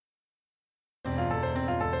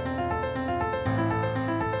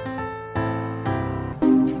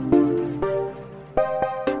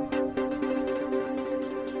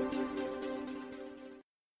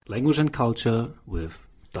Language and Culture with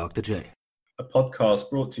Dr. J. A podcast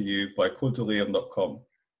brought to you by Culturium.com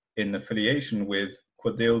in affiliation with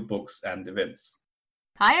Quadil Books and Events.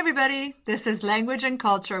 Hi everybody, this is Language and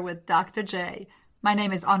Culture with Dr. J. My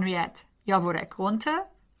name is Henriette Javorek-Runte,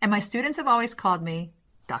 and my students have always called me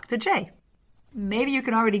Dr. J. Maybe you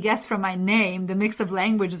can already guess from my name the mix of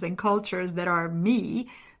languages and cultures that are me,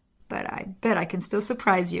 but I bet I can still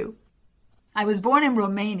surprise you. I was born in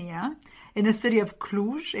Romania, in the city of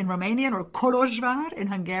Cluj in Romanian, or Kolozsvár in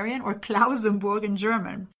Hungarian, or Klausenburg in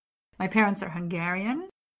German. My parents are Hungarian.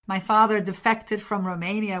 My father defected from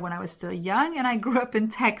Romania when I was still young, and I grew up in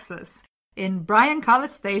Texas, in Bryan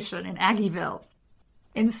College Station in Aggieville.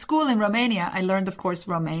 In school in Romania, I learned, of course,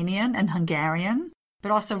 Romanian and Hungarian,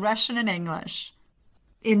 but also Russian and English.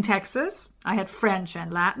 In Texas, I had French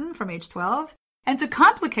and Latin from age 12. And to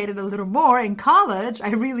complicate it a little more, in college, I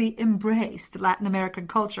really embraced Latin American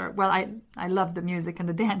culture. Well, I loved the music and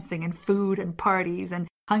the dancing and food and parties and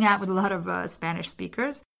hung out with a lot of Spanish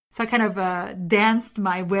speakers. So I kind of danced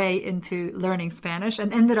my way into learning Spanish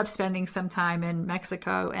and ended up spending some time in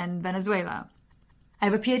Mexico and Venezuela. I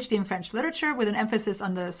have a PhD in French literature with an emphasis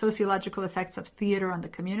on the sociological effects of theater on the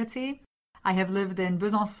community. I have lived in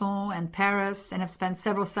Besançon and Paris and have spent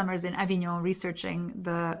several summers in Avignon researching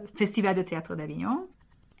the Festival de Théâtre d'Avignon.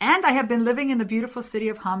 And I have been living in the beautiful city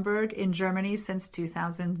of Hamburg in Germany since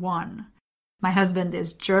 2001. My husband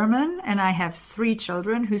is German, and I have 3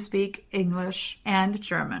 children who speak English and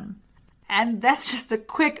German. And that's just a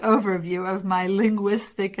quick overview of my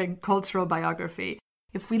linguistic and cultural biography.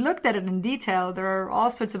 If we looked at it in detail, there are all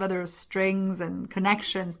sorts of other strings and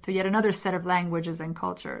connections to yet another set of languages and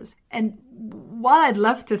cultures. And while I'd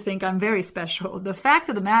love to think I'm very special, the fact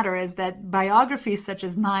of the matter is that biographies such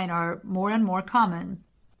as mine are more and more common.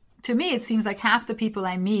 To me, it seems like half the people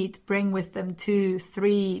I meet bring with them 2,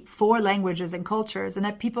 3, 4 languages and cultures, and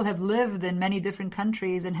that people have lived in many different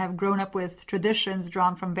countries and have grown up with traditions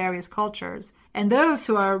drawn from various cultures. And those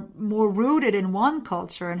who are more rooted in one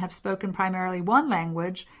culture and have spoken primarily one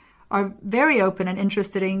language are very open and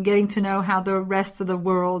interested in getting to know how the rest of the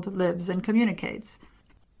world lives and communicates.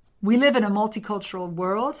 We live in a multicultural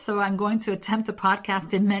world, so I'm going to attempt a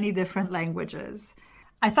podcast in many different languages.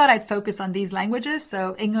 I thought I'd focus on these languages,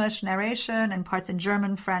 so English narration and parts in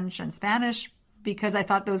German, French, and Spanish, because I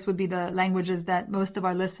thought those would be the languages that most of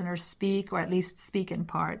our listeners speak, or at least speak in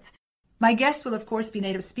part. My guests will, of course, be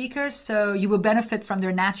native speakers, so you will benefit from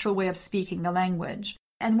their natural way of speaking the language.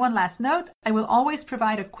 And one last note, I will always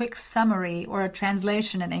provide a quick summary or a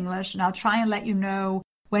translation in English, and I'll try and let you know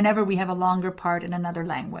whenever we have a longer part in another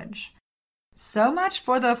language. So much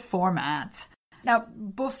for the format. Now,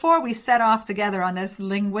 before we set off together on this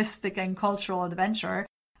linguistic and cultural adventure,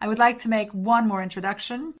 I would like to make one more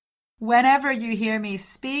introduction. Whenever you hear me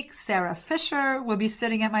speak, Sarah Fisher will be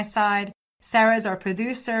sitting at my side. Sarah is our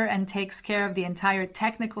producer and takes care of the entire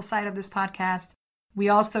technical side of this podcast. We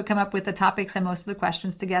also come up with the topics and most of the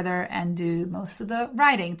questions together and do most of the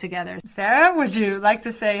writing together. Sarah, would you like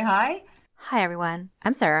to say hi? Hi, everyone.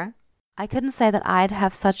 I'm Sarah. I couldn't say that I'd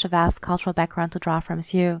have such a vast cultural background to draw from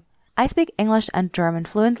as you. I speak English and German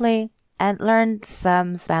fluently and learned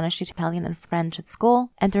some Spanish, Italian, and French at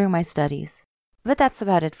school and during my studies. But that's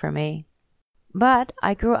about it for me. But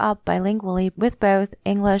I grew up bilingually with both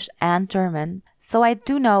English and German, so I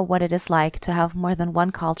do know what it is like to have more than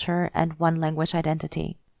one culture and one language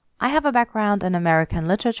identity. I have a background in American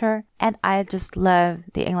literature, and I just love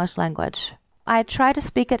the English language. I try to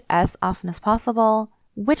speak it as often as possible,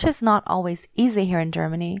 which is not always easy here in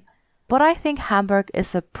Germany. But I think Hamburg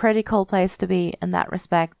is a pretty cool place to be in that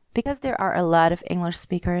respect because there are a lot of English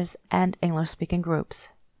speakers and English-speaking groups.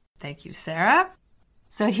 Thank you, Sarah.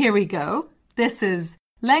 So here we go. This is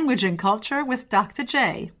Language and Culture with Dr.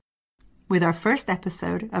 J. With our first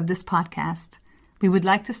episode of this podcast, we would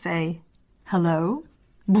like to say hello,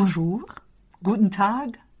 bonjour, guten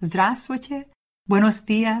tag, zdravstvuyte, buenos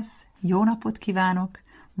dias, jó napot kívánok,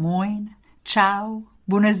 moin, ciao,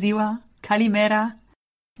 bună ziua, kalimera,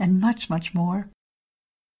 and much, much more.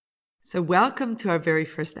 So welcome to our very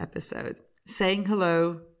first episode, Saying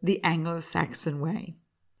Hello the Anglo-Saxon Way.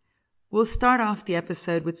 We'll start off the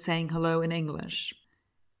episode with saying hello in English.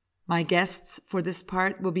 My guests for this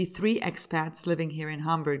part will be 3 expats living here in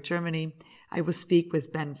Hamburg, Germany. I will speak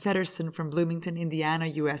with Ben Feddersen from Bloomington, Indiana,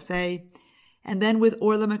 USA, and then with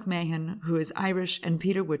Orla McMahon, who is Irish, and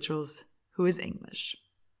Peter Witchels, who is English.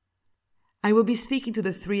 I will be speaking to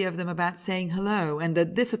the 3 of them about saying hello and the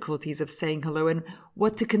difficulties of saying hello and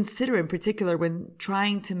what to consider in particular when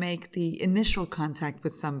trying to make the initial contact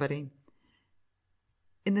with somebody.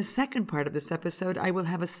 In the second part of this episode, I will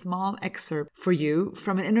have a small excerpt for you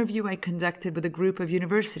from an interview I conducted with a group of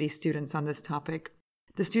university students on this topic.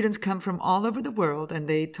 The students come from all over the world and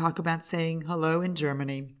they talk about saying hello in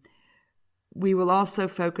Germany. We will also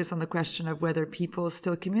focus on the question of whether people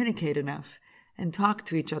still communicate enough and talk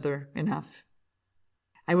to each other enough.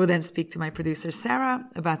 I will then speak to my producer Sarah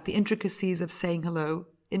about the intricacies of saying hello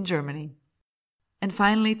in Germany. And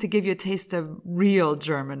finally, to give you a taste of real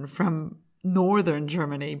German from northern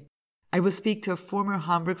Germany, I will speak to a former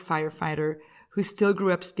Hamburg firefighter who still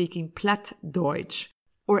grew up speaking Plattdeutsch,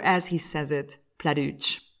 or as he says it,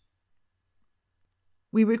 Plattdeutsch.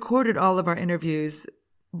 We recorded all of our interviews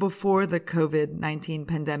before the COVID-19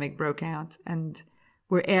 pandemic broke out, and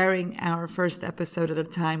we're airing our first episode at a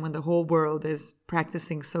time when the whole world is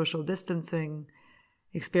practicing social distancing,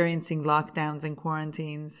 experiencing lockdowns and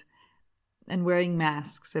quarantines, and wearing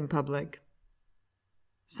masks in public.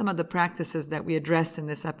 Some of the practices that we address in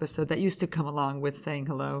this episode that used to come along with saying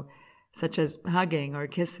hello, such as hugging or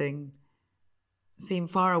kissing, seem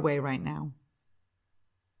far away right now.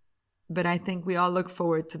 But I think we all look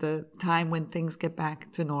forward to the time when things get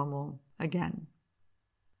back to normal again.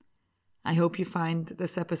 I hope you find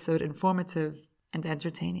this episode informative and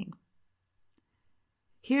entertaining.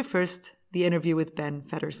 Here first, the interview with Ben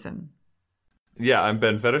Feddersen. Yeah, I'm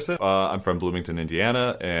Ben Feddersen. I'm from Bloomington,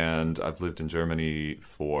 Indiana, and I've lived in Germany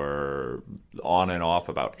for on and off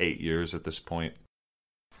about 8 years at this point.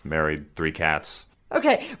 Married, 3 cats.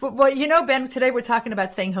 Okay, well, you know, Ben, today we're talking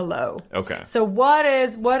about saying hello. Okay. So what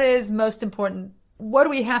is most important? What do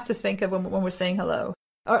we have to think of when we're saying hello?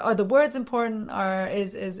 Are the words important? Or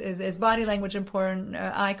is body language important?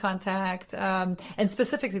 Eye contact? And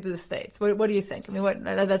specifically to the States, what do you think? I mean,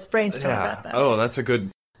 let's brainstorm about that. Oh, that's a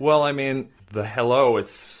good... Well, I mean, the hello,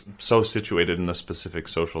 it's so situated in the specific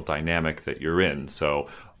social dynamic that you're in. So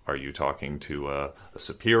are you talking to a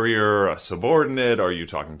superior, a subordinate? Are you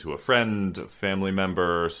talking to a friend, a family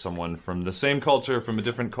member, someone from the same culture, from a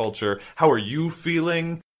different culture? How are you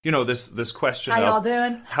feeling? You know, this question How y'all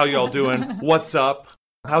doing? How y'all doing? What's up?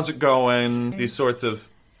 How's it going? These sorts of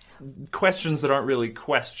questions that aren't really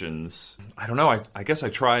questions. I don't know. I guess I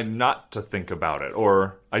try not to think about it,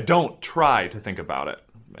 or I don't try to think about it.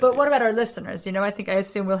 Maybe. But what about our listeners? You know, I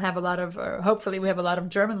assume we'll have a lot of, or hopefully we have a lot of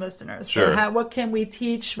German listeners. Sure. So what can we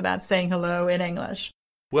teach about saying hello in English?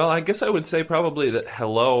 Well, I guess I would say probably that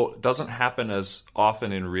hello doesn't happen as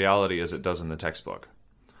often in reality as it does in the textbook.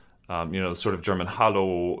 Sort of German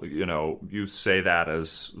hallo, you say that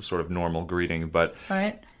as sort of normal greeting, but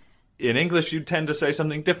right. In English, you tend to say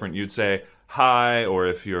something different. You'd say hi, or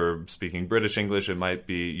if you're speaking British English, it might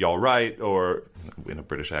be y'all right, or in a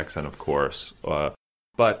British accent, of course.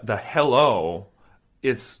 But the hello,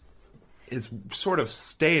 it's sort of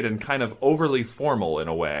staid and kind of overly formal in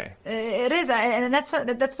a way. It is, and that's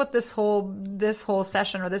what this whole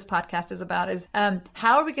session or this podcast is about. Is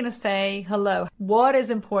how are we going to say hello? What is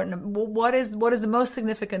important? What is the most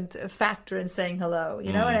significant factor in saying hello?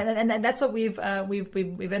 You know, and that's what we've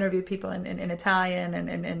interviewed people in Italian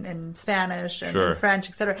and in Spanish and in French,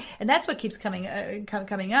 etc. And that's what keeps coming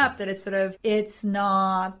up. That it's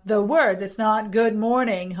not the words. It's not good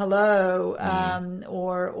morning, hello,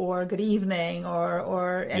 or good evening.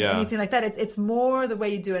 Or anything like that. It's more the way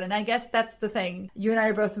you do it. And I guess that's the thing. You and I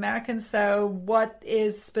are both Americans, so what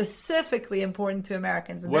is specifically important to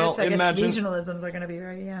Americans? And well, so I guess regionalisms are going to be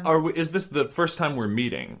very, Is this the first time we're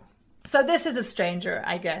meeting? So this is a stranger,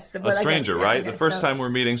 I guess. A stranger, right? The first time we're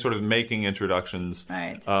meeting, sort of making introductions.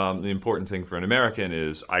 Right. The important thing for an American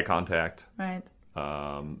is eye contact. Right.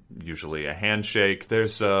 Usually a handshake.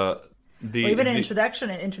 There's even an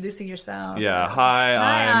introduction and introducing yourself. Yeah,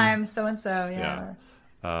 hi, I'm so-and-so.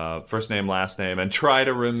 Yeah. First name, last name, and try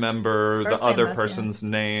to remember the other person's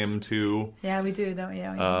name, too. Yeah, we do, don't we?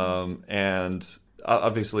 And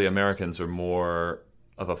obviously Americans are more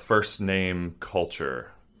of a first name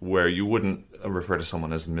culture, where you wouldn't refer to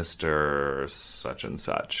someone as Mr. such and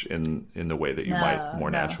such in the way that you might more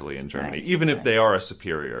naturally in Germany, right, even if they are a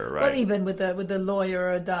superior, right? But even with the lawyer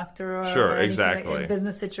or a doctor or sure, exactly. Like in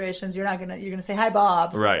business situations, you're gonna say hi,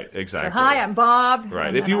 Bob. Right, exactly. So, hi, I'm Bob.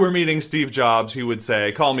 Right. If you were meeting Steve Jobs, he would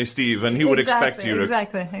say, "Call me Steve," and he would expect you to.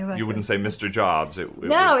 Exactly. You wouldn't say Mr. Jobs.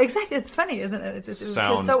 No, exactly. It's funny, isn't it? It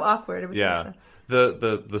feels so awkward.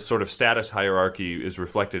 The sort of status hierarchy is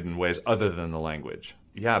reflected in ways other than the language.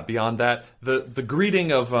 Yeah, beyond that, the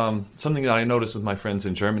greeting of something that I noticed with my friends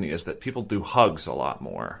in Germany is that people do hugs a lot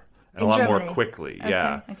more. and a lot Germany. more quickly. Okay,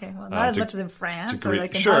 yeah. Okay. Well, not as much as in France or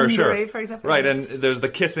like in sure, Hungary, for example. Right, and there's the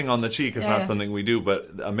kissing on the cheek is Yeah, not yeah. something we do, but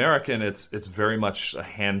American, it's very much a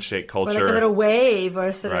handshake Or culture. like a little wave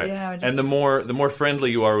or sort Right. of, just, And the more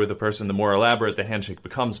friendly you are with a person, the more elaborate the handshake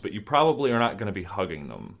becomes, but you probably are not going to be hugging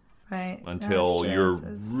them right. until That's true.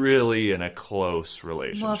 you're It's really in a close more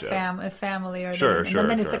relationship. a family or Sure, and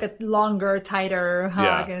then it's sure. like a longer, tighter hug,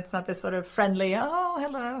 Yeah. and it's not this sort of friendly, oh,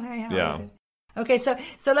 hello, hey, how Yeah. are you? Okay, so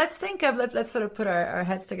let's think of let's sort of put our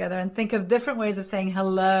heads together and think of different ways of saying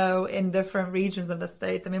hello in different regions of the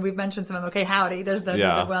States. I mean, we've mentioned some of them. Okay, howdy. There's the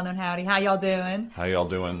well-known howdy. How y'all doing? How y'all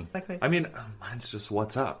doing? Exactly. I mean, mine's just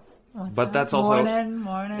what's up. What's but up? that's also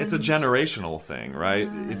morning. it's a generational thing, right?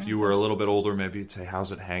 If you were a little bit older, maybe you'd say,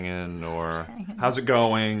 "How's it hanging?" or "How's it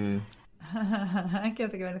going?" I can't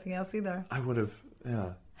think of anything else either. I would have,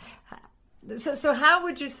 yeah. So how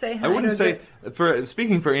would you say hi? I wouldn't say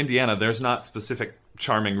speaking for Indiana. There's not specific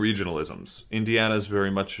charming regionalisms. Indiana's very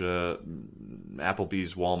much a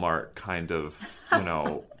Applebee's, Walmart kind of,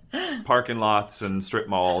 parking lots and strip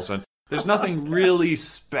malls, and there's nothing really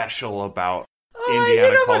special about Indiana you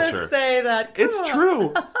don't culture. want to say that. Come It's on.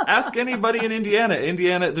 true. Ask anybody in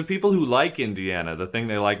Indiana. The people who like Indiana, the thing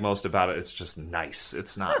they like most about it, it's just nice.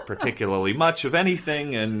 It's not particularly much of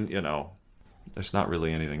anything, and there's not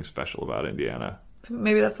really anything special about Indiana.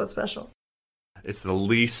 Maybe that's what's special. It's the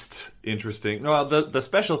least interesting. No, the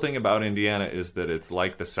special thing about Indiana is that it's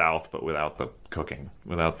like the South, but without the cooking,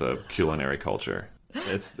 without the culinary culture.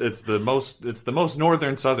 It's the most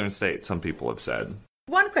northern southern state. Some people have said.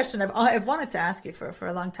 One question I've wanted to ask you for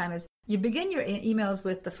a long time is, you begin your emails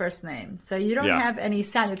with the first name. So you don't have any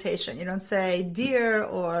salutation. You don't say dear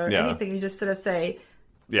or anything. You just sort of say,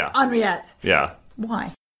 Henriette. Yeah.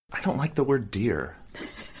 Why? I don't like the word dear.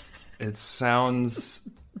 It sounds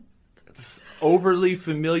overly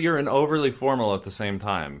familiar and overly formal at the same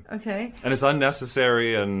time. Okay. And it's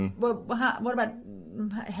unnecessary and... What about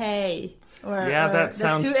hey? Or that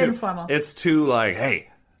sounds too informal. It's too like, hey.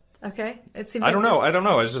 Okay. It seems. I don't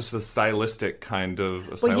know. It's just a stylistic kind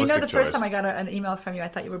of. Well, the choice. first time I got an email from you, I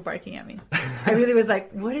thought you were barking at me. I really was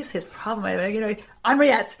like, "What is his problem?"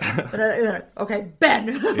 Henriette. Okay, Ben.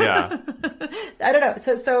 Yeah. I don't know.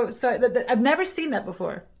 So I've never seen that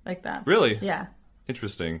before like that. Really? Yeah.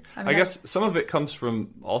 Interesting. I guess some of it comes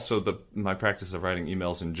from also my practice of writing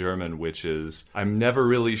emails in German, which is I'm never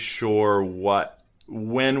really sure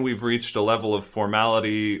when we've reached a level of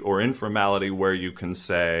formality or informality where you can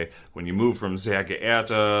say, when you move from sehr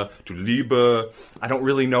geehrte to liebe, I don't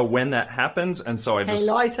really know when that happens, and so I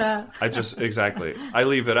Exactly. I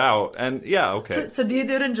leave it out, and okay. So do you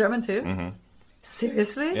do it in German too? Mm-hmm.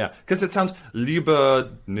 Seriously? Yeah, because it sounds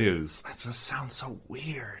liebe Nils. It just sounds so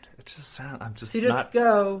weird. It just sounds. I'm just. So you just not,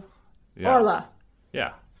 go, yeah. Orla.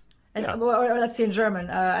 Yeah. And, or let's see in German.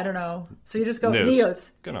 I don't know. So you just go Nils.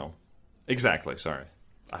 Nils. Genau. Exactly. Sorry.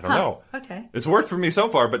 I don't know. Okay. It's worked for me so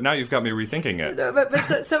far, but now you've got me rethinking it. But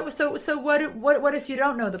so what if you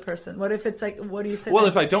don't know the person? What if it's like, what do you say? Well,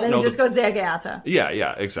 if I don't then know, you just go sehr geehrte.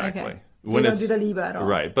 Yeah, exactly. Okay. So you don't do the Liebe at all.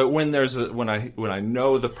 Right, but when I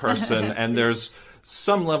know the person and there's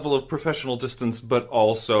some level of professional distance, but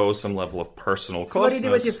also some level of personal closeness. So what do you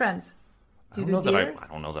do with your friends? I don't know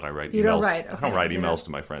that I write emails. You don't write. Okay. I don't write emails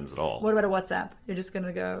to my friends at all. What about a WhatsApp? You're just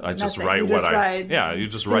gonna go. I just nothing. write you what just write. Yeah, you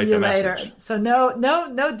just See write you the later. message. So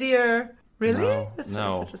no, dear. Really? No, That's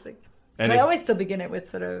no. interesting. And I always still begin it with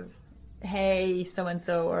sort of, hey, so and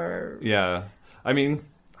so, or yeah. I mean,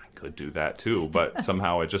 I could do that too, but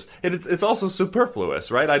somehow it's also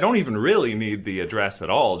superfluous, right? I don't even really need the address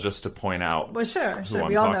at all, just to point out. Well, sure. I'm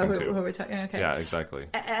We all know talking to. who we're talking. Okay. Yeah, exactly.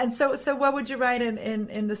 And so what would you write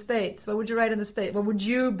in the States? What would you write in the States? What would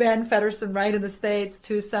you, Ben Feddersen, write in the States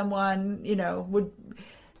to someone,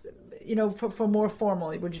 for more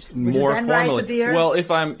formally? Would you then write the dear? Well,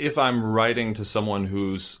 if I'm writing to someone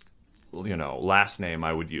whose last name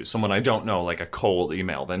I would use, someone I don't know, like a cold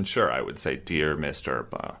email, then sure, I would say dear Mr.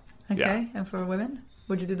 Okay. Yeah. And for women,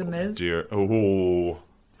 would you do the Ms? Dear,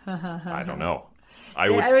 I don't know. I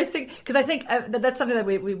always think, because I think that's something that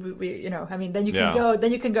we then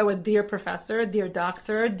you can go with dear professor, dear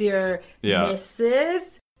doctor, dear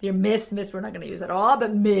Mrs. Dear Miss, we're not going to use at all,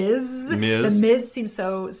 but Ms. The Ms seems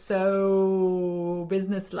so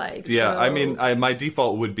business-like. Yeah, so. I mean, my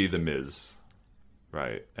default would be the Ms.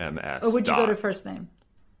 Right, MS. Or would you go to first name?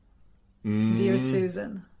 Dear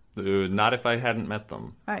Susan. Not if I hadn't met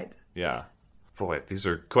them. Right. Yeah. Boy, these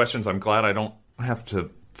are questions I'm glad I don't have to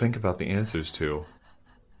think about the answers to.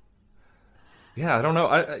 Yeah, I don't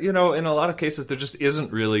know. In a lot of cases, there just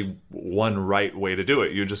isn't really one right way to do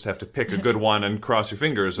it. You just have to pick a good one and cross your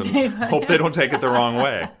fingers and hope they don't take it the wrong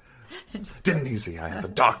way. Didn't he see I have a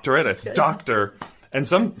doctorate? It's doctor. And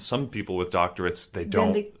some people with doctorates, they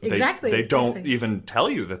don't even tell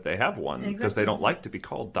you that they have one because they don't like to be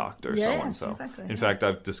called doctor. Exactly. In fact,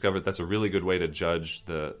 I've discovered that's a really good way to judge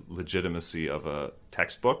the legitimacy of a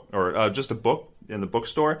textbook or just a book in the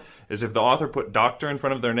bookstore. Is if the author put doctor in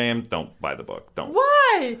front of their name, don't buy the book. Don't.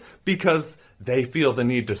 Why? Because they feel the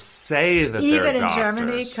need to say that even they're in doctors.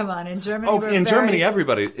 Germany. Come on, in Germany. Germany,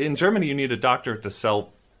 everybody. In Germany, you need a doctor to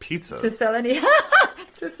sell pizza. To sell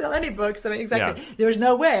any books. I mean, exactly. Yeah. There's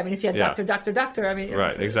no way. I mean, if you had doctor, I mean...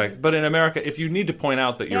 Right, exactly. But in America, if you need to point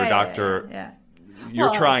out that you're a doctor,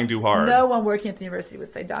 you're trying too hard. No one working at the university would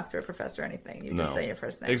say doctor, professor, or anything. You just say your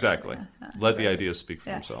first name. Exactly. Let the ideas speak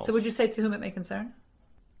for themselves. So would you say to whom it may concern?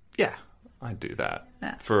 Yeah, I'd do that.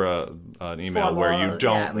 For an email where you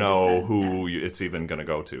don't know who it's even going to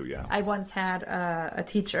go to, I once had a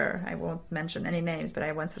teacher, I won't mention any names, but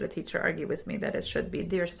I once had a teacher argue with me that it should be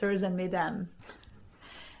Dear Sirs and Mesdames.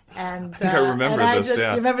 And I think I remember this. Do you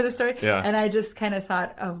remember the story? Yeah. And I just kind of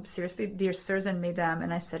thought, oh, seriously, Dear Sirs and Mesdames.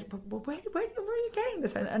 And I said, well, where are you getting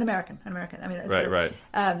this? An American. I mean, right.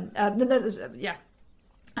 Yeah.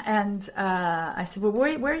 And I said, well,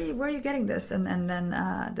 where are you getting this? And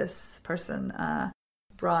then this person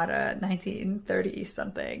brought a 1930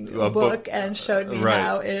 something book and showed me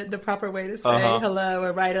how the proper way to say hello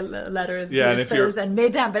or write a letter is Dear Sirs and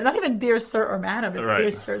Mesdames, but not even Dear Sir or Madam. It's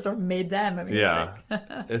Dear Sirs or Mesdames. I mean,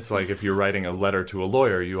 it's like if you're writing a letter to a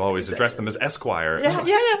lawyer, you always address them as Esquire. Yeah,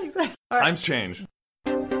 exactly. Right. Times change.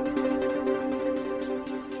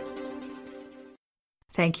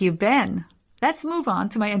 Thank you, Ben. Let's move on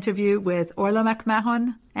to my interview with Orla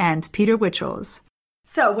McMahon and Peter Witchells.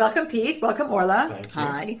 So, welcome, Pete. Welcome, Orla.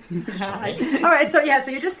 Thank you. Hi. All right. So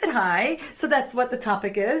you just said hi. So that's what the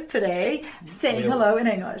topic is today: saying hello in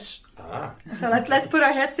English. So let's put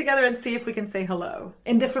our heads together and see if we can say hello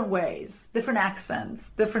in different ways, different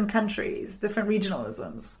accents, different countries, different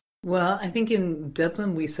regionalisms. Well, I think in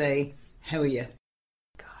Dublin we say "How are you?"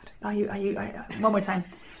 God, are you? One more time.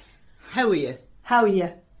 How are you? How are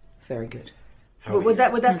you? Very good. Would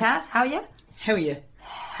that pass? How are you? How are you?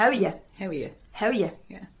 How are you? How are you? How are you?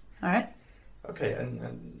 Yeah. All right. Okay, and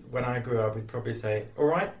when I grew up, we'd probably say, all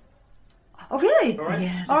right. Oh, really? All right.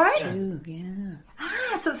 Yeah, all right. True. Yeah.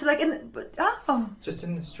 So like just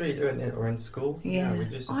in the street or in school. Yeah. We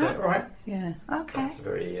used to say, all right. Yeah. Okay. That's a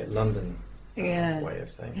very London way of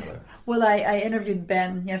saying hello. Well, I interviewed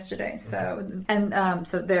Ben yesterday, so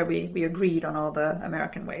there we agreed on all the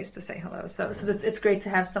American ways to say hello. So it's great to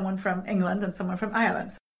have someone from England and someone from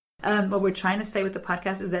Ireland. What we're trying to say with the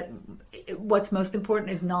podcast is that what's most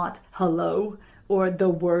important is not hello or the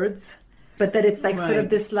words, but that it's like sort of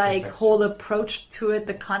this like whole approach to it,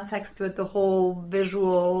 the context to it, the whole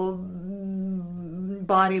visual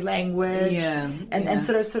body language, and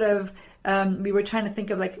sort of we were trying to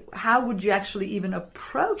think of like how would you actually even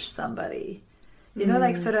approach somebody, you know,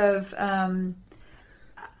 like sort of.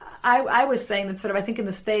 I was saying that sort of I think in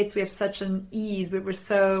the States we have such an ease. We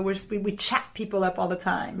chat people up all the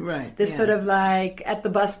time. Right. This sort of like at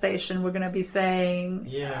the bus station we're going to be saying,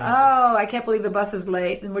 "Oh, I can't believe the bus is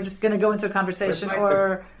late," and we're just going to go into a conversation. Like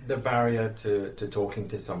or the barrier to talking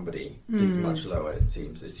to somebody is much lower. It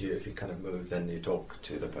seems if you kind of move, then you talk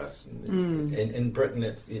to the person. In Britain,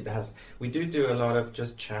 we do a lot of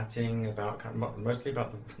just chatting about mostly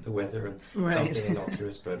about the weather and something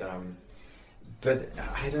innocuous, But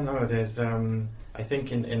I don't know. There's, I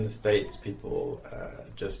think in the States, people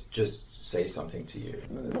just say something to you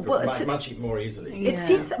much more easily. It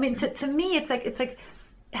seems. I mean, to me, it's like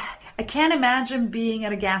I can't imagine being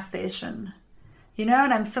at a gas station, you know,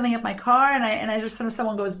 and I'm filling up my car, and I just sort of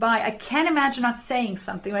someone goes by. I can't imagine not saying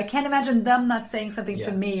something. I can't imagine them not saying something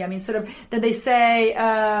to me. I mean, sort of that they say.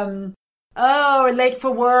 Or late for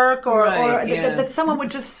work, or that someone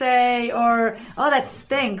would just say, or that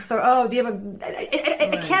stinks, or do you have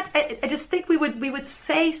a? I just think we would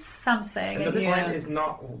say something. And the point is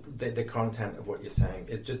not the content of what you're saying.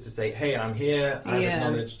 It's just to say, hey, I'm here. I've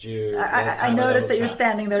acknowledged you. I noticed that you're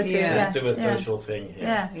standing there too. Let's do a social thing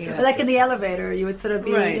here. But like in the elevator, you would sort of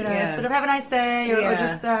be, sort of have a nice day, or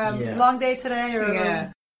just long day today,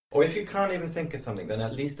 or. Or if you can't even think of something, then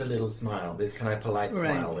at least a little smile, this kind of polite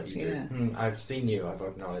smile that you do. I've seen you, I've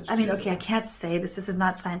acknowledged you. I mean, okay, I can't say this is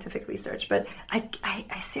not scientific research, but I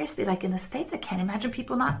seriously, like in the States, I can't imagine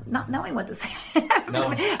people not knowing what to say. No.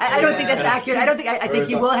 I don't think that's accurate. I think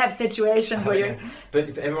you will have situations where you're... But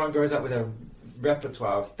if everyone goes up with a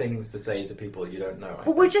repertoire of things to say to people you don't know.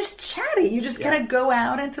 Well, we're just chatty. You just kind of go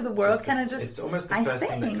out into the world, kind of just... It's almost the first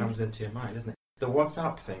thing that comes into your mind, isn't it? The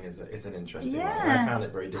WhatsApp thing is an interesting one. Yeah. I found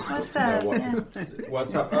it very difficult What's to know up?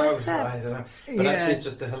 what's up. What's Oh, up? I don't know. But actually, it's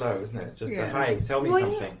just a hello, isn't it? It's just a hi. Tell me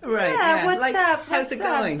Well, something. Right. Yeah, what's Like, up? How's What's it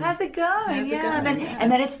up? going? How's it going? How's it yeah. going? And then Yeah.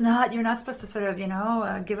 and then you're not supposed to sort of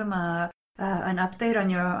give them an update on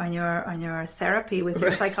your therapy with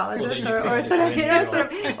your psychologist, Well, or you sort of can,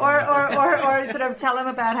 sort of or sort of tell them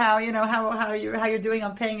about how you're doing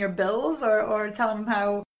on paying your bills, or tell them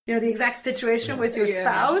how the exact situation with your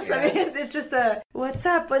spouse. Yeah. I mean, it's just what's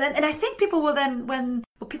up. But then, and I think people will then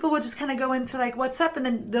people will just kind of go into like what's up, and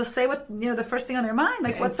then they'll say what the first thing on their mind,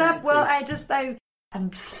 like what's up. Well,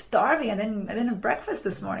 I'm starving. I didn't have breakfast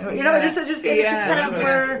this morning. Or, it's just kind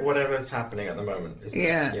of Whatever's happening at the moment. Isn't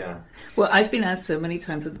it? Yeah. Well, I've been asked so many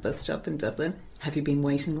times at the bus stop in Dublin, have you been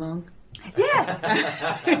waiting long?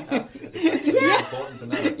 Yeah. It's important to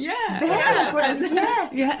know.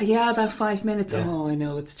 Yeah, about 5 minutes. Yeah. Oh, I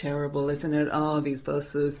know, it's terrible, isn't it? Oh, these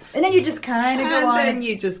buses. And then you just kind of go on. And then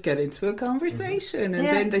you just get into a conversation. And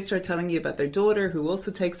then they start telling you about their daughter who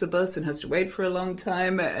also takes the bus and has to wait for a long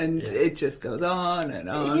time. And it just goes on and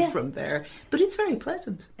on from there. But it's very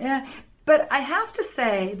pleasant. Yeah. But I have to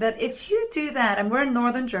say that if you do that, and we're in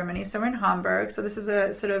northern Germany, so we're in Hamburg, so this is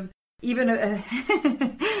a sort of even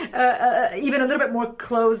even a little bit more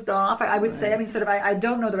closed off, I would say. I mean, sort of, I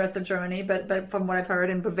don't know the rest of Germany, but from what I've heard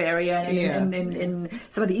in Bavaria and in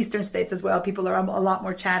some of the eastern states as well, people are a lot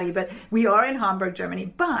more chatty. But we are in Hamburg, Germany.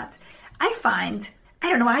 But I find, I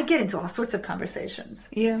don't know, I get into all sorts of conversations.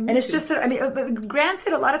 Yeah, and it's just sort of, I mean,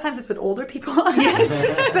 granted, a lot of times it's with older people. Yes.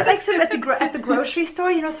 But like sort of at the grocery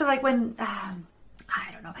store, so like when, I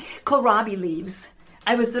don't know, kohlrabi leaves.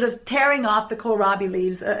 I was sort of tearing off the kohlrabi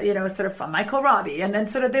leaves, sort of from my kohlrabi, and then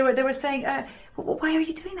sort of they were saying, well, "Why are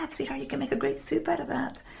you doing that, sweetheart? You can make a great soup out of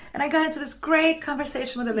that." And I got into this great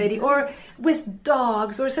conversation with a lady, or with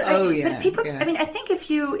dogs, or so. But people, I mean, I think if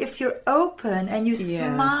you're open and you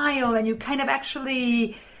smile and you kind of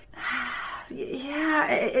actually.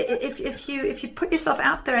 If you put yourself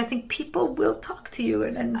out there, I think people will talk to you,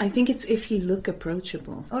 and I think it's if you look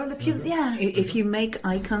approachable, or if you if you make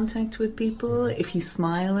eye contact with people, if you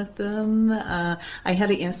smile at them. I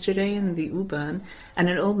had it yesterday in the U-Bahn, and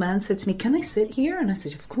an old man said to me, "Can I sit here?" And I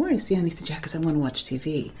said, "Of course, yeah." And he said, "Yeah, because I want to watch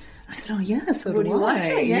TV." I said, "Oh yeah, so do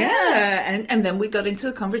I." Yeah, and then we got into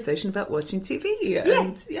a conversation about watching TV,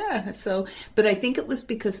 and so. But I think it was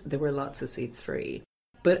because there were lots of seats free.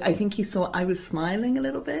 But I think he saw I was smiling a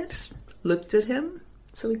little bit, looked at him,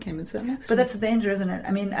 so he came and sat next to me. But that's the danger, isn't it?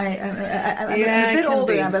 I mean, I'm a bit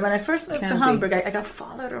older now, but when I first moved to Hamburg, I got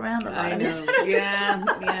followed around a lot. I know. We'll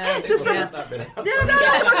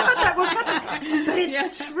cut that. But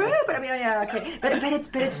it's true. But I mean, okay. But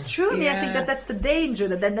it's true. I mean, I think that's the danger.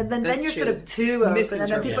 That then you're sort of too open,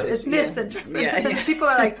 and then people it's misinterpreted. And then people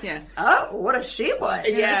are like, "Oh, what a she was."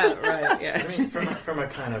 Yeah, right. Yeah. I mean, from a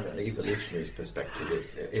kind of an evolutionary perspective,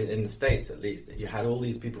 it's in the States at least. You had all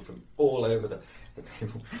these people from all over the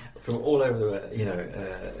table, from all over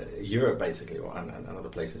the Europe basically, and other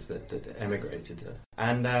places that emigrated,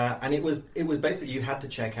 and it was basically you had to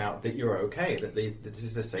check out that you're okay, that this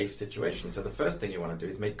is a safe situation. So the first thing you want to do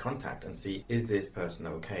is make contact and see, is this person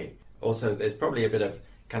okay? Also, there's probably a bit of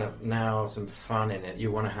kind of now some fun in it. You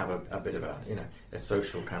want to have a bit of a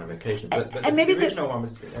social kind of occasion. But and maybe the original one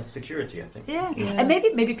was security, I think. Yeah. And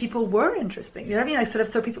maybe people were interesting. You know what I mean? Like sort of,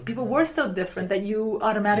 so people were so different that you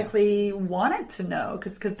automatically wanted to know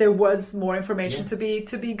because there was more information to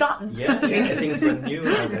be gotten. Things were new.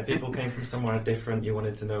 People came from somewhere different. You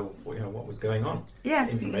wanted to know what was going on.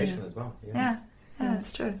 Information as well. Yeah,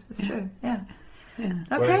 that's true. That's true. Yeah. Okay.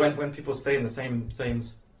 Whereas when people stay in the same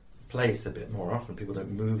place a bit more often, people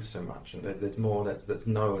don't move so much, and there's more that's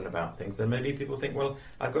known about things, then maybe people think, well,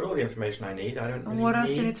 I've got all the information I need, I don't really what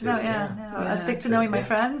else do you need to know? I'll stick to knowing my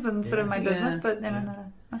friends and sort of my business, but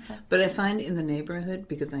no. Okay. But I find in the neighborhood,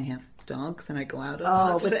 because I have dogs and I go out a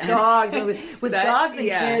lot. With dogs and with dogs and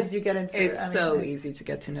kids, you get into it's easy to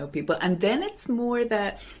get to know people, and then it's more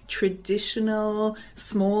that traditional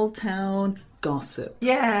small town gossip.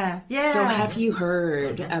 Yeah. So have you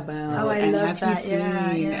heard about? Oh, I and love have that. you seen?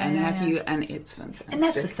 Have you? And it's fantastic. And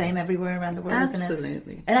that's the same everywhere around the world, Absolutely.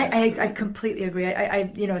 isn't it? And I completely agree.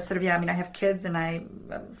 I sort of I mean, I have kids, and my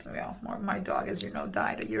dog, as you know,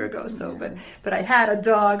 died a year ago. So, but I had a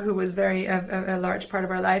dog who was very a large part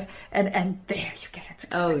of our life, and there you get into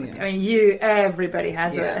gossip. I mean, everybody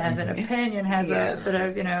has an opinion, has a sort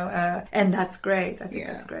of and that's great. I think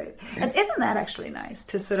that's great. Yeah. And isn't that actually nice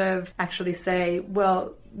to sort of actually say,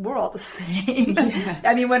 well, we're all the same.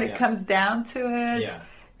 I mean, when it comes down to it,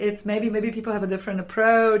 it's maybe people have a different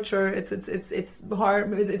approach, or it's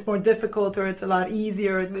hard, it's more difficult, or it's a lot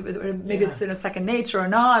easier, or maybe it's second nature or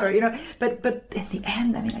not, or but in the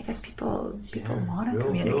end, I mean, I guess people want to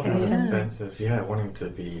communicate. We'll have a sense of wanting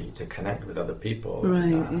to connect with other people,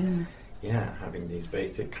 right? Having these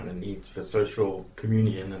basic kind of needs for social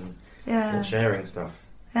communion and sharing stuff.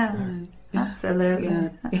 Absolutely.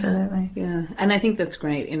 Yeah. And I think that's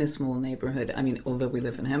great in a small neighborhood. I mean, although we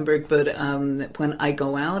live in Hamburg, but when I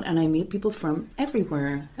go out and I meet people from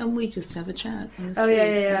everywhere, and we just have a chat. Oh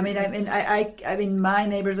yeah. I mean, my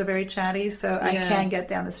neighbors are very chatty, so I can't get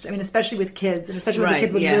down the street. I mean, especially with kids, and especially when the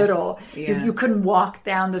kids were little, you couldn't walk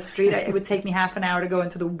down the street. It would take me half an hour to go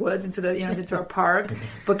into the woods, into a park,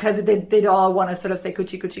 because they'd all want to sort of say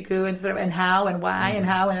coochie coochie coo, and sort of and how and why and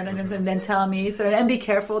how and then tell me. So and be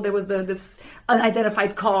careful. There was this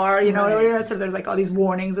unidentified car, so there's like all these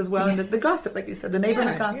warnings as well, and the gossip, like you said, the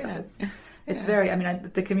neighborhood gossip. It's very. I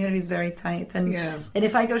mean, the community is very tight, and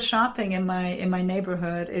if I go shopping in my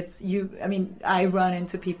neighborhood, it's you. I mean, I run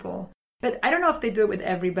into people, but I don't know if they do it with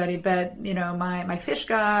everybody. But my fish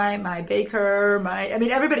guy, my baker,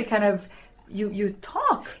 everybody kind of you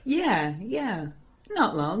talk. Yeah.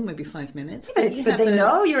 Not long, maybe 5 minutes. But they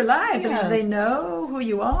know your lives. I mean, they know who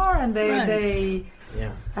you are, and they.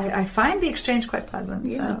 Yeah. I find the exchange quite pleasant.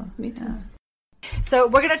 Yeah, me too. So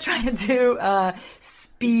we're going to try and do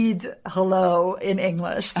speed hello in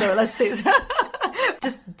English. So let's see.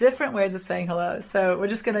 Just different ways of saying hello. So we're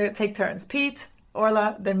just going to take turns. Pete,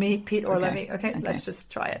 Orla, then me. Pete, Orla, me. Okay, let's just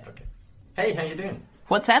try it. Okay. Hey, how you doing?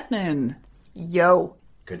 What's happening? Yo.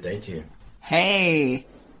 Good day to you. Hey.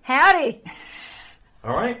 Howdy.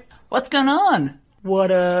 All right. What's going on?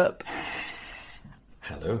 What up?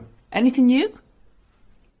 Hello. Anything new?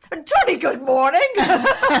 Johnny, good morning. I'm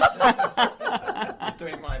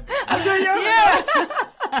doing my best. I'm doing your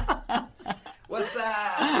What's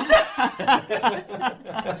up?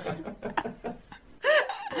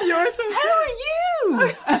 Yours. How are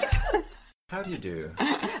you? How do you do?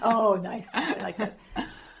 Oh, nice. I like that.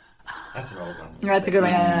 That's an old one. That's a good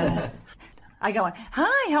one. I go on.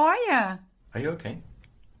 Hi, how are you? Are you okay?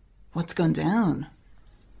 What's gone down?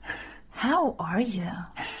 How are you?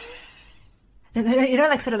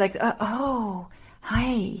 Like sort of like, oh,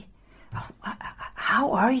 hi. Oh,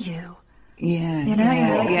 how are you? Yeah.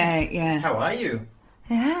 Yeah. How are you?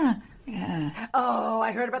 Yeah. Oh,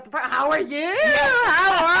 I heard about how are you?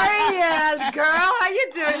 How are you, girl? How you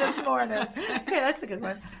doing this morning? Okay, that's a good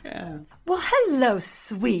one. Yeah. Well, hello,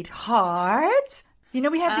 sweetheart. We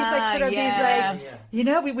have these like sort of these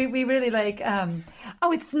like, we really like,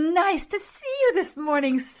 oh, it's nice to see you this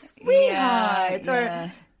morning, sweetheart. Yeah.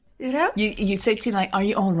 Or, You say to you like, are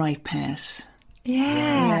you all right, Pat?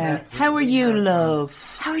 Yeah. How are you, love?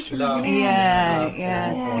 How are you? Love.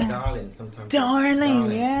 Yeah. Or darling sometimes.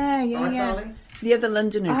 Darling. Yeah. All right, darling. The other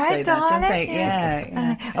Londoners say that, don't they?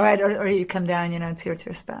 Yeah. All right, or you come down, to your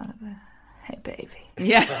spouse. Hey, baby.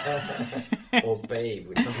 Yeah. Or babe,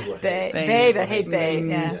 which some people hate. Babe, I hate babe.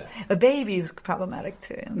 Yeah. But baby's problematic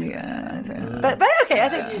too. Yeah. But okay, I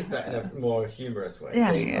think. I use that in a more humorous way.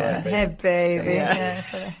 Yeah. Babe. Hey, baby. Yeah.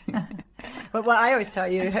 But what I always tell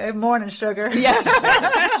you, morning sugar. Yeah.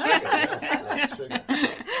 Sugar.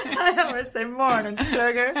 I always say morning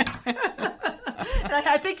sugar.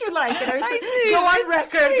 I think you like it. I do. Go on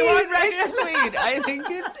record. It's sweet. I think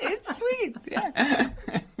it's sweet. Yeah.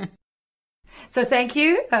 So thank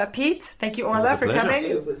you, Pete. Thank you, Orla, for pleasure. coming.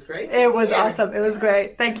 It was great. It was awesome. It was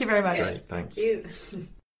great. Thank you very much. Great, thanks.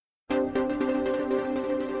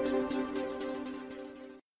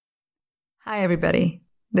 Hi, everybody.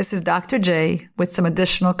 This is Dr. J with some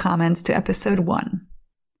additional comments to episode 1.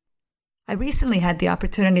 I recently had the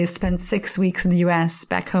opportunity to spend 6 weeks in the U.S.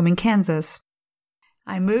 back home in Kansas.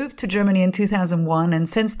 I moved to Germany in 2001, and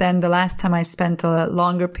since then, the last time I spent a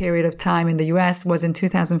longer period of time in the U.S. was in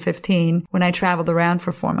 2015, when I traveled around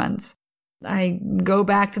for 4 months. I go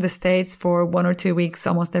back to the States for 1 or 2 weeks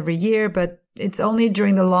almost every year, but it's only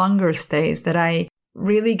during the longer stays that I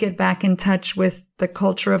really get back in touch with the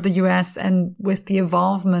culture of the U.S. and with the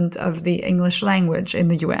evolvement of the English language in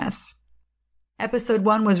the U.S. Episode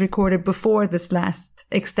 1 was recorded before this last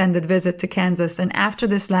extended visit to Kansas, and after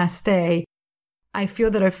this last stay, I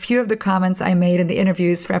feel that a few of the comments I made in the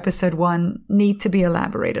interviews for episode 1 need to be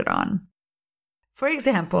elaborated on. For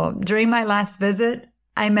example, during my last visit,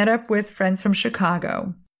 I met up with friends from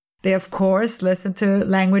Chicago. They, of course, listened to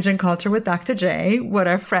Language and Culture with Dr. J, what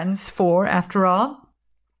are friends for, after all?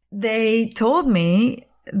 They told me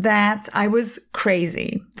that I was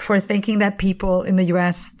crazy for thinking that people in the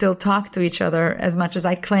US still talk to each other as much as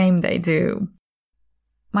I claim they do.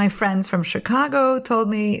 My friends from Chicago told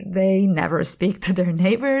me they never speak to their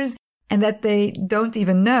neighbors and that they don't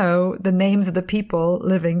even know the names of the people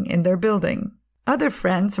living in their building. Other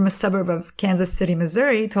friends from a suburb of Kansas City,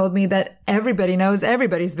 Missouri told me that everybody knows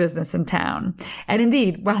everybody's business in town. And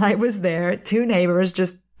indeed, while I was there, 2 neighbors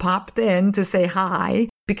just popped in to say hi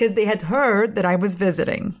because they had heard that I was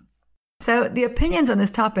visiting. So the opinions on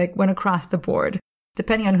this topic went across the board,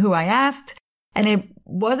 depending on who I asked. And it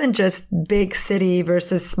wasn't just big city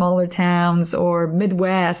versus smaller towns or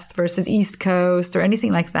Midwest versus East Coast or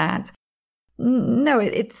anything like that. No,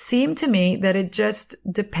 it seemed to me that it just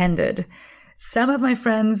depended. Some of my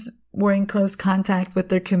friends were in close contact with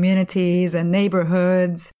their communities and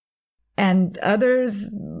neighborhoods, and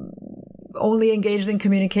others only engaged in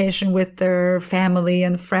communication with their family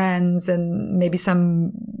and friends and maybe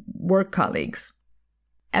some work colleagues.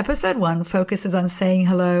 Episode 1 focuses on saying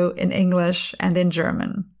hello in English and in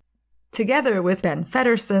German. Together with Ben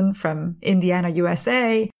Feddersen from Indiana,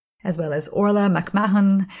 USA, as well as Orla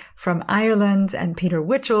McMahon from Ireland and Peter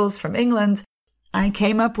Witchels from England, I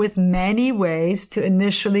came up with many ways to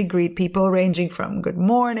initially greet people, ranging from good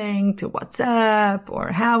morning to what's up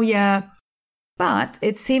or how ya. But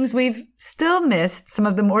it seems we've still missed some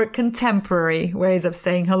of the more contemporary ways of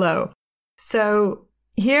saying hello. So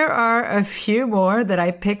here are a few more that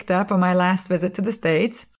I picked up on my last visit to the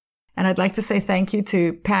States. And I'd like to say thank you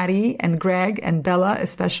to Patty and Greg and Bella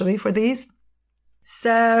especially for these.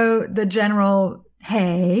 So the general,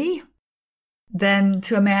 hey. Then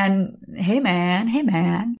to a man, hey man, hey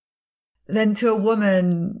man. Then to a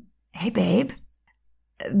woman, hey babe.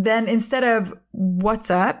 Then instead of what's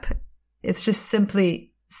up, it's just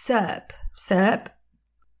simply sup, sup.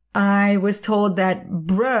 I was told that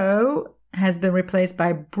bro has been replaced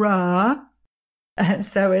by bruh.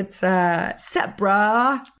 So it's sup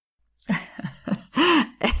bruh.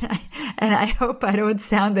 And I hope I don't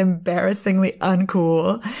sound embarrassingly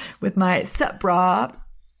uncool with my sup bruh.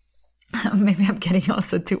 Maybe I'm getting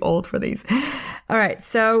also too old for these. All right,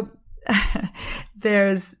 so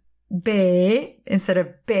there's bae instead of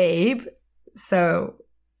babe. So,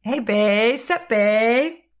 hey bae, sup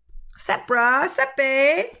babe, sup brah, sup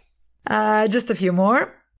babe. Just a few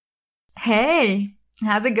more. Hey,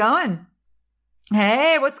 how's it going?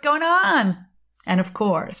 Hey, what's going on? And of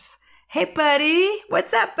course, hey buddy,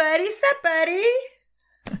 what's up buddy, sup buddy?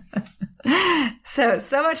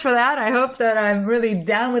 So much for that. I hope that I'm really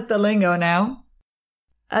down with the lingo now.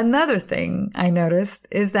 Another thing I noticed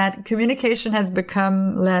is that communication has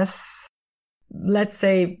become less, let's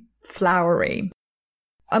say, flowery.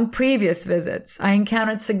 On previous visits, I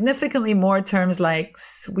encountered significantly more terms like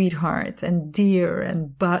sweetheart and dear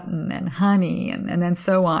and button and honey and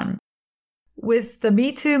so on. With the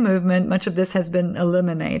Me Too movement, much of this has been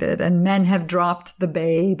eliminated and men have dropped the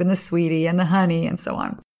babe and the sweetie and the honey and so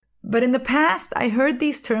on. But in the past, I heard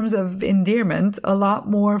these terms of endearment a lot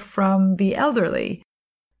more from the elderly.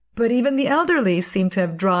 But even the elderly seem to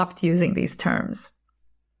have dropped using these terms.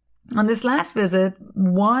 On this last visit,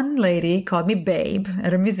 one lady called me babe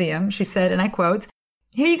at a museum. She said, and I quote,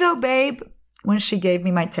 "Here you go, babe," when she gave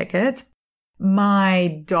me my ticket.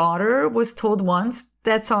 My daughter was told once,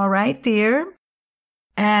 "That's all right, dear."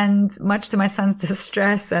 And much to my son's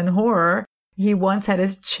distress and horror, he once had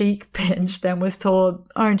his cheek pinched and was told,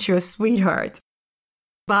 "Aren't you a sweetheart?"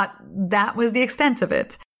 But that was the extent of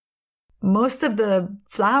it. Most of the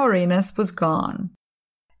floweriness was gone.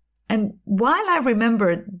 And while I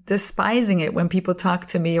remember despising it when people talk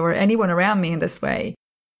to me or anyone around me in this way,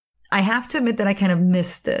 I have to admit that I kind of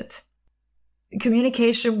missed it.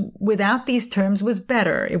 Communication without these terms was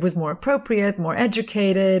better. It was more appropriate, more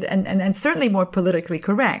educated, and certainly more politically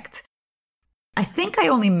correct. I think I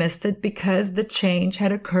only missed it because the change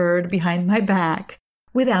had occurred behind my back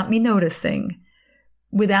without me noticing,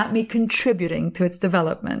 without me contributing to its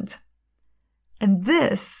development. And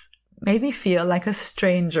this made me feel like a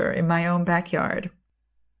stranger in my own backyard.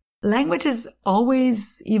 Language is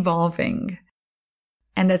always evolving.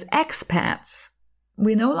 And as expats,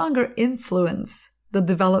 we no longer influence the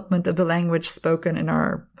development of the language spoken in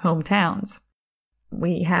our hometowns.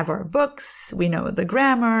 We have our books, we know the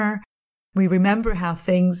grammar, we remember how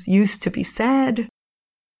things used to be said.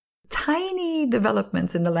 Tiny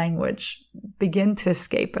developments in the language begin to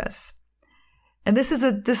escape us. And this is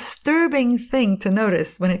a disturbing thing to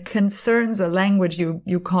notice when it concerns a language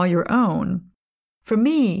you call your own. For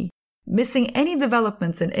me, missing any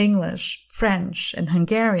developments in English, French, and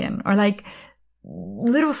Hungarian are like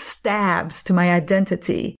little stabs to my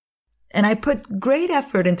identity. And I put great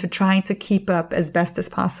effort into trying to keep up as best as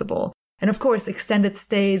possible. And of course, extended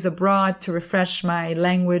stays abroad to refresh my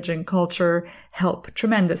language and culture help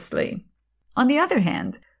tremendously. On the other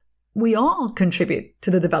hand, we all contribute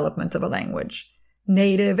to the development of a language,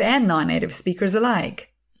 native and non-native speakers alike.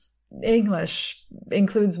 English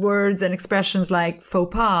includes words and expressions like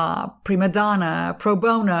faux pas, prima donna, pro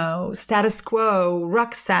bono, status quo,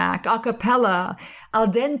 rucksack, a cappella, al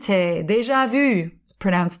dente, déjà vu,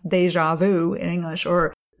 pronounced déjà vu in English,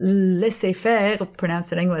 or laissez-faire,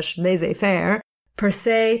 pronounced in English laissez-faire, per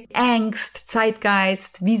se, angst,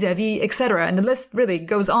 zeitgeist, vis-a-vis, etc. And the list really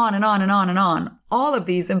goes on and on and on and on. All of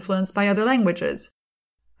these influenced by other languages.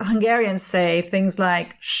 Hungarians say things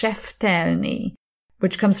like cheftelni,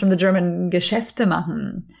 which comes from the German Geschäfte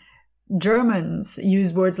machen. Germans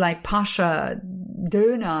use words like pasha,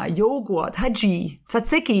 döner, yogurt, haji,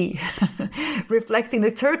 tzatziki, reflecting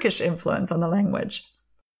the Turkish influence on the language.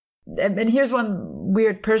 And here's one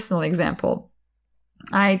weird personal example.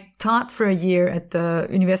 I taught for a year at the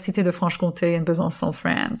Université de Franche-Comté in Besançon,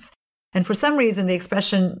 France. And for some reason, the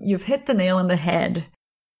expression, "you've hit the nail on the head,"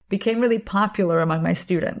 became really popular among my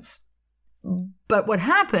students. But what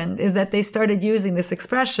happened is that they started using this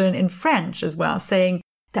expression in French as well, saying,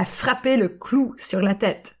 "T'as frappé le clou sur la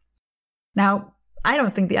tête." Now, I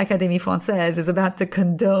don't think the Académie Française is about to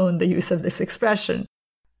condone the use of this expression.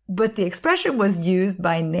 But the expression was used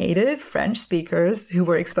by native French speakers who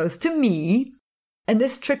were exposed to me, and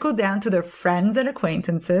this trickled down to their friends and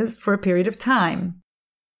acquaintances for a period of time.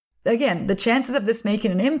 Again, the chances of this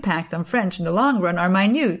making an impact on French in the long run are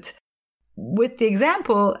minute. With the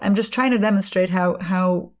example, I'm just trying to demonstrate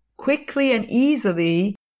how quickly and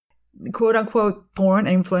easily, quote-unquote, foreign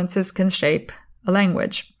influences can shape a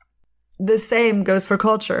language. The same goes for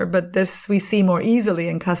culture, but this we see more easily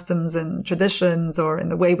in customs and traditions, or in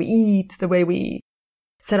the way we eat, the way we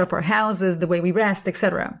set up our houses, the way we rest,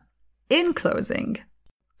 etc. In closing,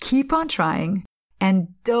 keep on trying and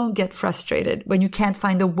don't get frustrated when you can't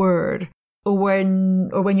find a word or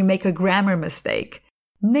when you make a grammar mistake.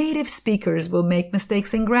 Native speakers will make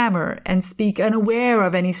mistakes in grammar and speak unaware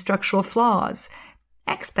of any structural flaws.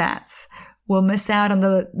 Expats will miss out on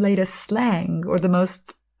the latest slang or the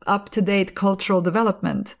most up-to-date cultural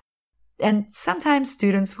development. And sometimes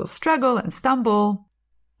students will struggle and stumble.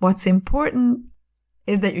 What's important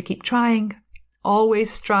is that you keep trying. Always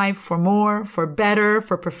strive for more, for better,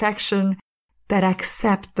 for perfection, but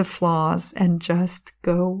accept the flaws and just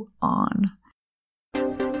go on.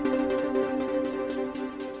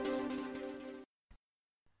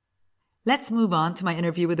 Let's move on to my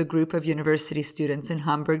interview with a group of university students in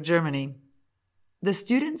Hamburg, Germany. The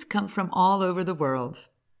students come from all over the world.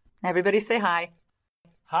 Everybody say hi.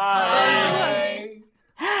 Hi.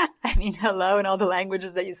 I mean hello in all the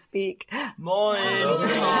languages that you speak. Moin.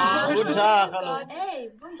 Guten Tag. Hallo. Hey,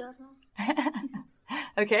 buongiorno.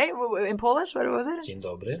 Okay, in Polish, what was it? Dzień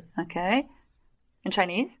dobry. Okay. In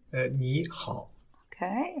Chinese? Ni hao.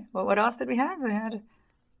 Okay. Well, what else did we have? We had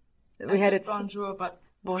it. Bonjour, but...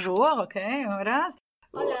 Bonjour, okay. What else?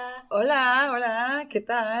 Hola. Hola, hola. ¿Qué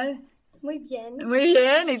tal? Muy bien. Muy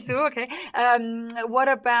bien, y tú, okay. What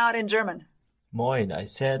about in German? Moin, I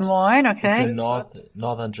said. Moin, okay. It's a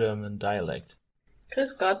northern German dialect.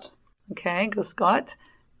 Grüß Gott. Okay, grüß Gott.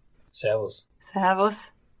 Servus.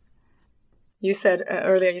 Servus. You said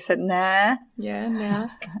earlier, you said nah. Yeah, nah.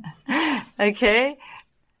 Okay.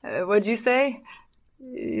 What'd you say?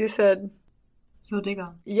 You said... Yo,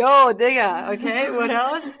 Digga. Yo, Digga. Okay, what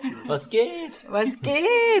else? Was geht? Was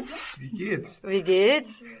geht? Wie geht's? Wie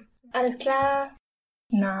geht's? Alles klar?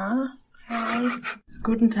 Na? Hi.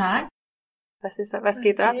 Guten Tag. Was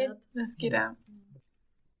geht ab? Was geht ab?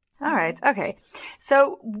 All right, okay.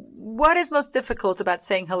 So, what is most difficult about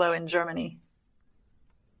saying hello in Germany?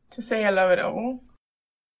 To say hello at all.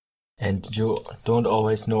 And you don't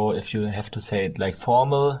always know if you have to say it like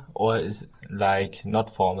formal or is like not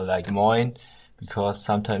formal, like moin, because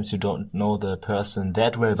sometimes you don't know the person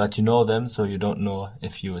that well, but you know them, so you don't know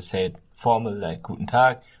if you say it formal like Guten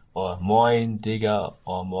Tag or Moin, Digga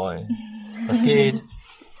or Moin. Was geht?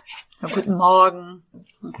 Guten Morgen.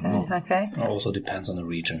 Okay, okay. It also depends on the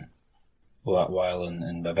region. While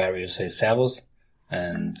in Bavaria you say Servus,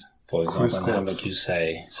 and for example in Hamburg you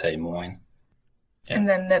say Moin. Yeah. And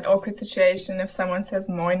then that awkward situation if someone says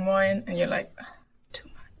moin moin and you're like, too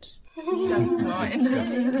much. It's just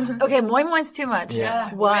moin. Okay, moin moin's too much.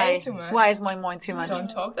 Yeah. Why? Way too much. Why is moin moin too much? Don't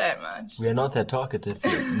talk that much. We are not that talkative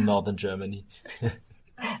in northern Germany.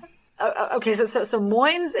 Okay, so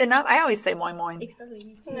moin's enough. I always say moin moin. Exactly.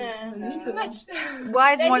 Me too. Nah, that's too much.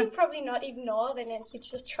 Why is Then moin? you're probably not even northern and you're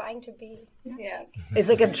just trying to be. Yeah. It's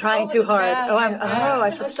like I'm trying too hard. top, I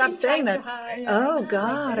should stop saying that. Hard. Oh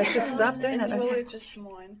God, I should stop doing that. It's really just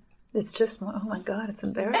moin. It's just, oh my God, it's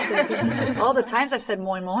embarrassing. All the times I've said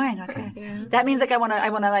moin moin. Okay. Yeah. That means like I want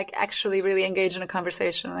to like actually really engage in a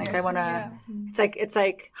conversation. Like I want to, it's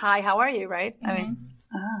like, hi, how are you? Right? I mean,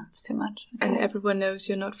 it's too much. Okay. And everyone knows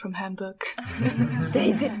you're not from Hamburg.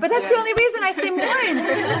 They do, but that's the only reason I say moin.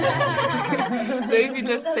 So if you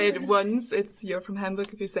just say it once, it's you're from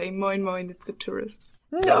Hamburg. If you say moin moin, it's a tourist.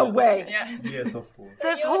 No way. Yeah. Yes, of course.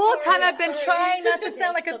 This whole time I've been trying not to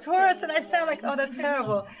sound like a tourist, and I sound like, oh, that's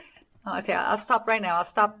terrible. Oh, okay, I'll stop right now. I'll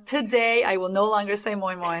stop today. I will no longer say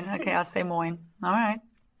moin moin. Okay, I'll say moin. All right.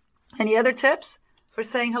 Any other tips for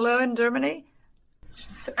saying hello in Germany?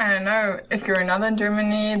 I don't know. If you're not in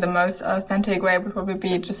Germany, the most authentic way would probably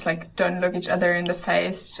be just like don't look each other in the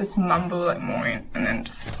face, just mumble like moin, and then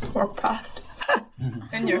just walk past.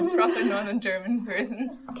 And you're a proper Northern German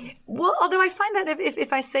person. Well, although I find that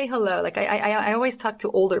if I say hello, like I always talk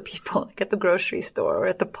to older people, like at the grocery store or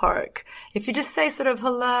at the park. If you just say sort of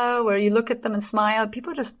hello, or you look at them and smile,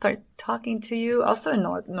 people just start talking to you. Also in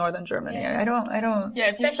Northern Germany, I don't.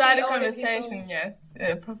 Yeah, if you start a conversation, yes,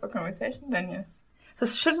 a proper conversation, then yes. So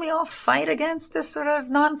shouldn't we all fight against this sort of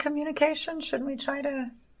non-communication? Shouldn't we try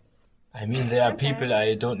to? I mean, there are people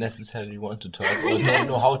I don't necessarily want to talk or don't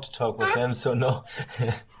know how to talk with them, so no.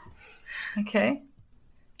 Okay.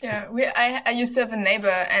 Yeah, I used to have a neighbor,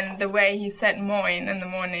 and the way he said moin in the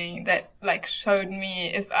morning, that like showed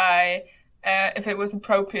me if it was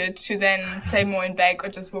appropriate to then say moin back or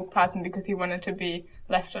just walk past him because he wanted to be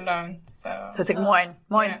left alone. So it's like moin.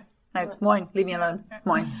 Yeah. Like, moin, leave me alone.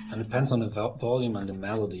 Moin. And it depends on the volume and the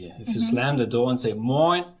melody. If you slam the door and say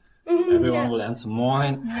moin, everyone will answer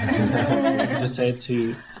moin. If you say it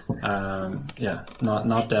to,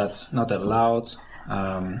 not that loud.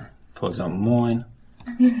 For example, moin.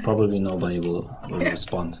 Probably nobody will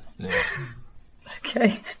respond. Yeah.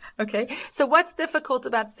 Okay. So what's difficult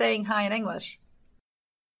about saying hi in English?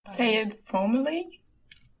 Say it formally.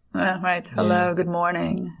 Right. Hello. Good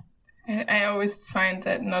morning. I always find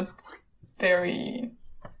that not very.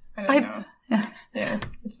 I don't know. Yeah,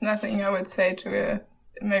 it's nothing I would say to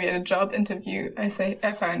maybe at a job interview. I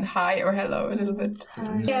find hi or hello a little bit. It's a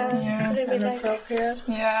little bit inappropriate.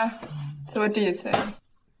 Yeah. So what do you say?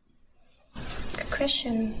 Good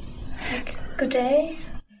question. Like, good day.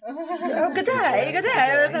 Oh, good day.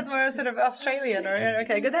 That's more sort of Australian, or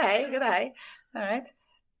okay. Good day. All right.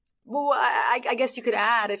 Well, I guess you could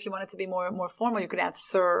add, if you want it to be more formal, you could add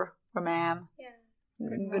sir or ma'am. Yeah.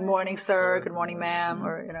 Good morning, sir. Good morning, ma'am.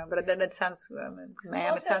 Or but then it sounds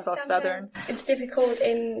ma'am. It sounds all southern. It's difficult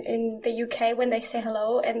in the UK when they say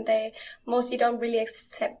hello, and they mostly don't really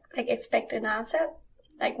expect an answer,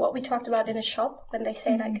 like what we talked about in a shop when they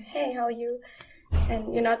say like, "Hey, how are you?"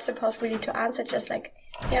 And you're not supposed really to answer, just like,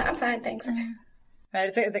 "Yeah, I'm fine, thanks." Right,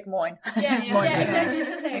 it's like moin. Yeah, moin. Exactly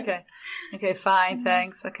the same. Okay, fine,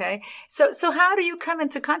 thanks. Okay, so how do you come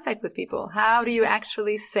into contact with people? How do you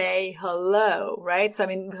actually say hello? Right. So I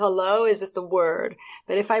mean, hello is just a word,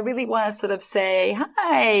 but if I really want to sort of say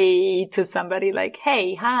hi to somebody, like,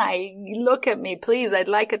 hey, hi, look at me, please, I'd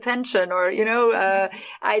like attention, or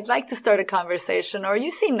I'd like to start a conversation, or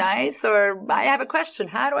you seem nice, or I have a question.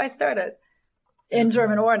 How do I start it? In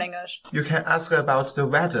German or in English? You can ask about the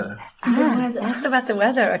weather. Ask about the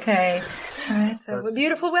weather, okay. All right, so what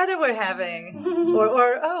beautiful weather we're having.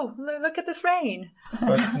 or oh, look at this rain.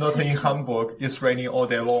 But not in Hamburg. It's raining all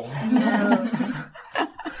day long.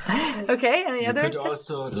 Okay, and the other tips?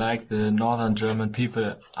 Also, like the Northern German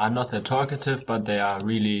people are not that talkative, but they are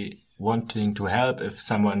really wanting to help if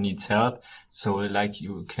someone needs help. So like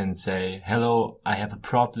you can say, hello, I have a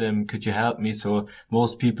problem. Could you help me? So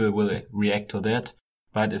most people will react to that.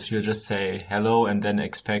 But if you just say hello and then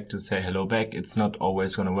expect to say hello back, it's not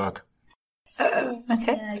always going to work.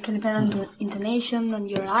 Okay. Yeah, it can depend on the intonation, on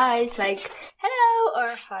your eyes, like hello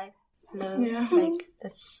or hi. Hello. Yeah. Like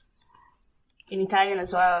that's in Italian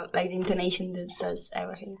as well, like the intonation does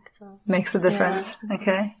everything. So makes a difference. Yeah.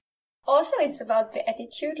 Okay. Also, it's about the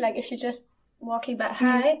attitude. Like if you're just walking by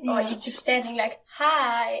hi, or you're just standing like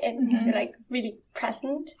hi, and you're like really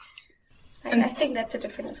present. And I think that's a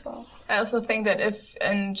difference as well. I also think that if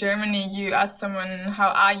in Germany you ask someone, how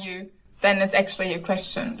are you? Then it's actually a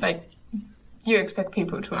question. Like you expect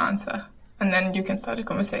people to answer. And then you can start a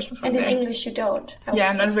conversation from there. And in English you don't.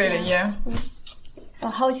 Not really, yeah. Or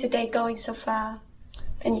how is your day going so far?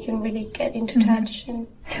 Then you can really get into touch and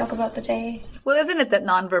talk about the day. Well, isn't it that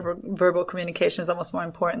non-verbal communication is almost more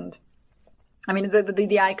important? I mean,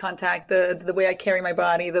 the eye contact, the way I carry my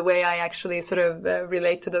body, the way I actually sort of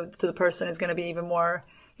relate to the person is going to be even more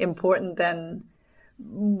important than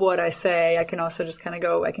what I say. I can also just kind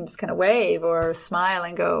of wave or smile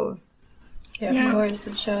and go, Yeah, of course,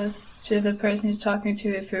 it shows to the person you're talking to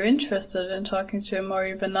if you're interested in talking to him or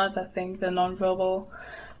even not. I think the nonverbal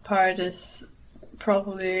part is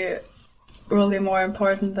probably really more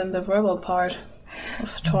important than the verbal part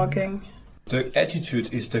of talking. The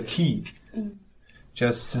attitude is the key.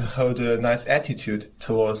 Just hold a nice attitude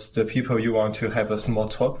towards the people you want to have a small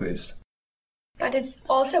talk with. But it's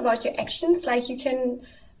also about your actions. Like, you can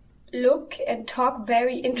look and talk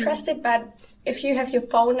very interested, but if you have your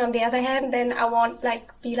phone on the other hand, then I won't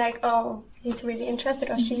be like, oh, he's really interested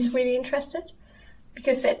or she's really interested,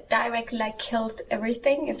 because that directly kills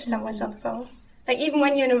everything if someone's on the phone. Like, even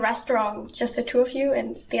when you're in a restaurant, just the two of you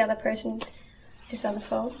and the other person is on the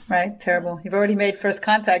phone. Right, terrible. You've already made first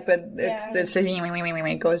contact, but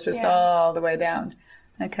it goes just all the way down.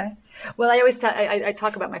 Okay. Well, I always I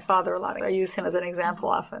talk about my father a lot. I use him as an example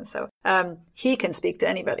often. So he can speak to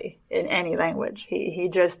anybody in any language. He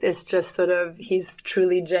just is just sort of, he's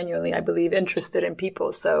truly, genuinely, I believe, interested in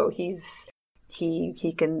people. So he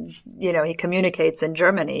can, he communicates in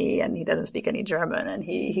Germany, and he doesn't speak any German, and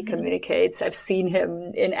he communicates. I've seen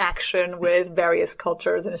him in action with various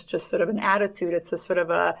cultures, and it's just sort of an attitude. It's a sort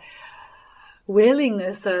of a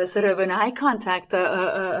willingness, sort of an eye contact,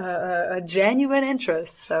 a genuine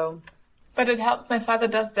interest. So, but it helps. My father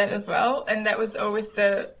does that as well, and that was always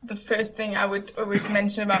the first thing I would always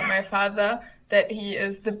mention about my father, that he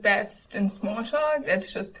is the best in small talk.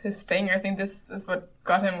 That's just his thing. I think this is what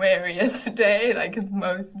got him where he is today, his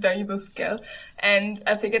most valuable skill. And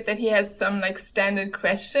I figured that he has some standard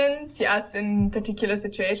questions he asks in particular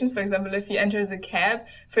situations. For example, if he enters a cab,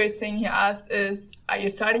 first thing he asks is, are you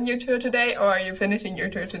starting your tour today or are you finishing your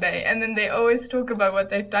tour today? And then they always talk about what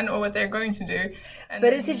they've done or what they're going to do.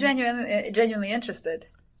 But is he genuinely interested?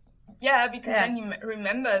 Yeah, because then he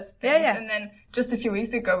remembers things. Yeah. And then just a few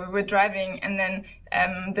weeks ago, we were driving, and then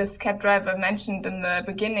this cab driver mentioned in the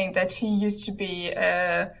beginning that he used to be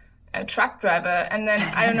a truck driver. And then,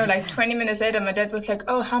 I don't know, 20 minutes later, my dad was like,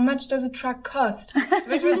 oh, how much does a truck cost?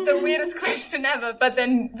 Which was the weirdest question ever. But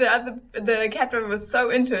then the cab driver was so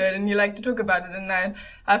into it, and he liked to talk about it. And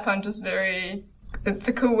I found just it's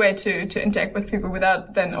a cool way to interact with people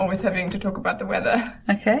without then always having to talk about the weather.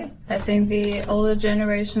 Okay. I think the older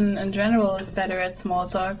generation in general is better at small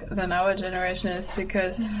talk than our generation is,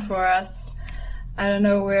 because for us, I don't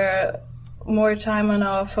know, we're more time on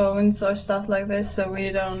our phones or stuff like this, so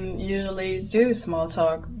we don't usually do small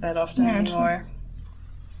talk that often anymore.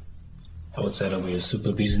 I would say that we are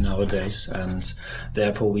super busy nowadays, and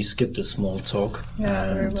therefore we skip the small talk.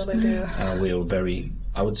 Yeah, we really do. We are very,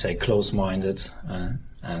 I would say, close-minded,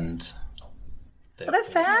 and. Well,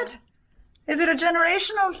 that's sad. Is it a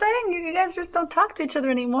generational thing? You guys just don't talk to each other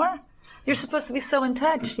anymore. You're supposed to be so in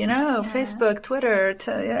touch, Facebook, Twitter,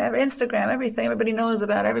 Instagram, everything. Everybody knows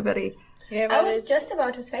about everybody. Yeah, I was just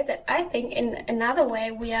about to say that I think in another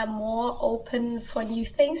way we are more open for new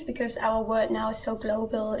things, because our world now is so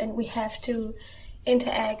global and we have to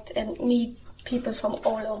interact and meet people from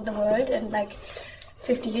all over the world. And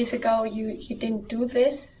 50 years ago, you didn't do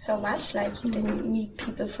this so much. You didn't meet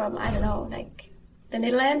people from, I don't know, the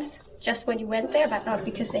Netherlands, just when you went there, but not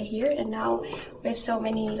because they're here. And now we have so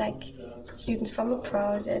many students from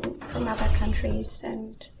abroad and from other countries,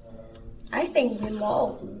 and I think we're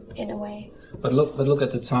more open in a way. But look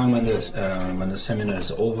at the time when the seminar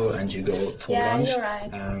is over and you go for lunch. You're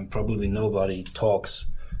right. Probably nobody talks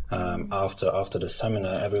after the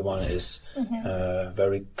seminar. Everyone is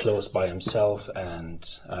very close by himself and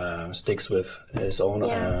sticks with his own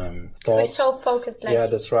thoughts. So we're so focused. Yeah,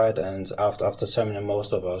 that's right. And after seminar,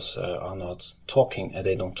 most of us are not talking, and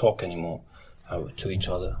they don't talk anymore to each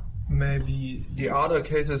other. Maybe the other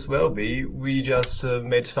cases will be we just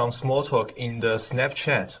made some small talk in the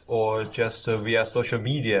Snapchat or just via social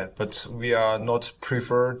media, but we are not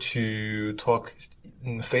prefer to talk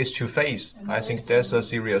face to face. I think that's a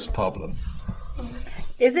serious problem.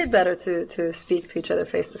 Is it better to speak to each other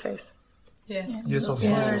face to face? Yes, of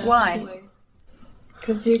course. Why?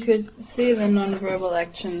 Because you could see the non-verbal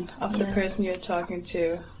action of the person you're talking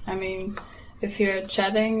to. I mean, if you're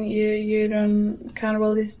chatting, you can't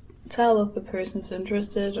really tell if the person's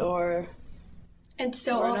interested or. And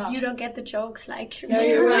so often you don't get the jokes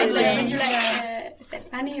you're right there, and you're is that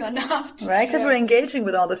funny or not? Right, because we're engaging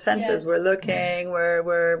with all the senses. Yes. We're looking,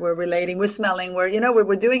 we're relating, we're smelling,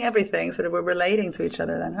 we're doing everything, so that we're relating to each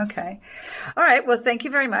other. Then, okay, all right. Well, thank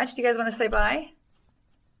you very much. Do you guys want to say bye?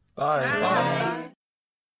 Bye.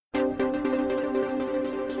 Bye.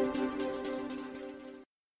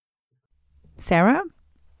 Sarah,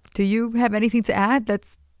 do you have anything to add?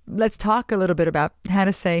 Let's talk a little bit about how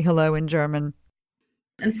to say hello in German.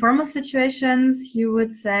 In formal situations, you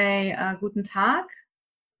would say Guten Tag,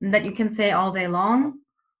 that you can say all day long.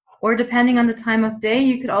 Or depending on the time of day,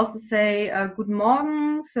 you could also say Guten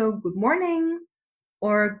Morgen, so good morning,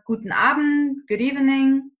 or Guten Abend, good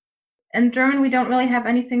evening. In German, we don't really have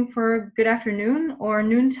anything for good afternoon or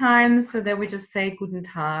noontime, so that we just say Guten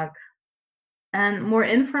Tag. And more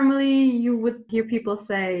informally, you would hear people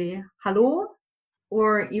say Hallo,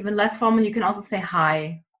 or even less formal, you can also say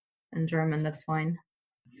Hi in German, that's fine.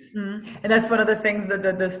 And that's one of the things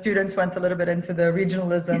that the students went a little bit into the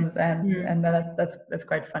regionalisms, and that's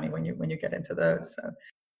quite funny when you get into those. So.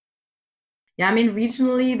 Yeah, I mean,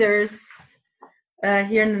 regionally, there's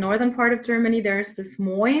here in the northern part of Germany, there's this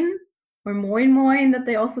Moin or Moin Moin that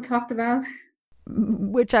they also talked about.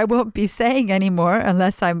 Which I won't be saying anymore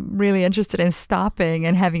unless I'm really interested in stopping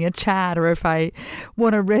and having a chat, or if I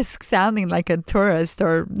want to risk sounding like a tourist.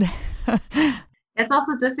 Or it's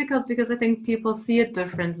also difficult because I think people see it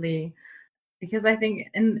differently. Because I think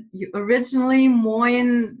originally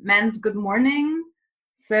Moin meant good morning,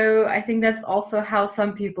 so I think that's also how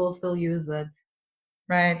some people still use it.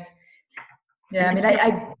 Right. Yeah. I mean,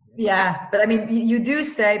 but I mean, you do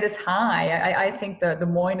say this hi. I think the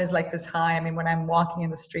Moin is like this hi. I mean, when I'm walking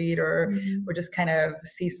in the street or just kind of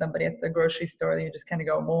see somebody at the grocery store, you just kind of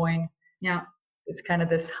go Moin. Yeah. It's kind of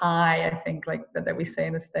this hi, I think, like that we say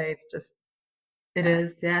in the States. Just it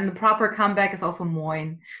is, yeah. And the proper comeback is also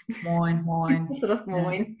Moin. Moin, Moin. So that's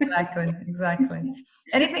Moin. Yeah, exactly.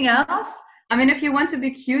 Anything else? I mean, if you want to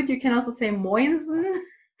be cute, you can also say Moinsen.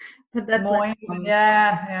 But that's Moinsen,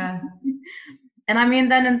 yeah. And I mean,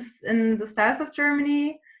 then in the south of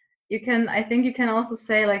Germany, I think you can also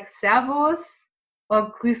say like Servus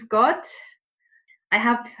or Grüß Gott. I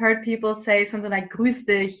have heard people say something like Grüß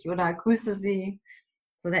dich oder Grüße Sie,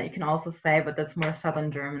 so that you can also say, but that's more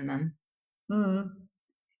southern German then.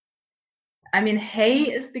 I mean,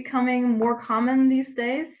 hey is becoming more common these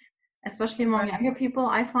days, especially among younger people,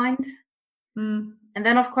 I find. And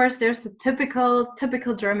then, of course, there's the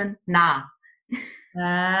typical German na.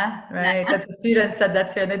 Nah, right. That's the students said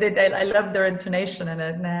that too, and I love their intonation in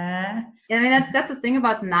it. Nah. Yeah, I mean that's the thing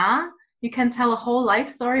about na. You can tell a whole life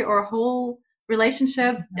story or a whole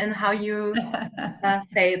relationship in how you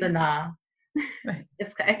say the na.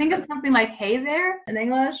 I think it's something like hey there in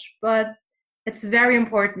English, but it's very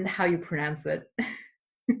important how you pronounce it.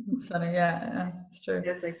 It's funny, yeah, it's true.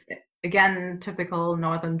 It's like, again, typical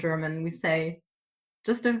Northern German. We say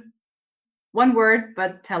just one word,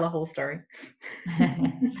 but tell a whole story.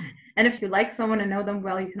 And if you like someone and know them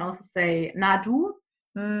well, you can also say na du.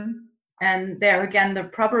 And there again, the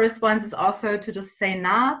proper response is also to just say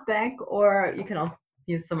na back, or you can also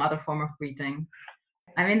use some other form of greeting.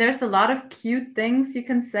 I mean, there's a lot of cute things you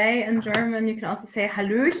can say in German. You can also say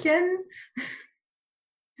Hallöchen.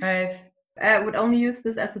 Right. I would only use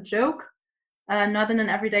this as a joke, not in an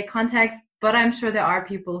everyday context, but I'm sure there are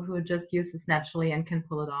people who just use this naturally and can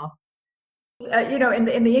pull it off. In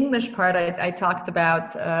the English part, I talked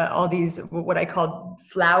about all these, what I call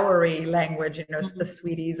flowery language, the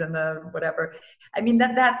sweeties and the whatever. I mean,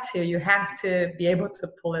 that too, you have to be able to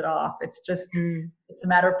pull it off. It's just, it's a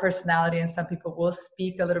matter of personality, and some people will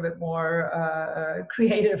speak a little bit more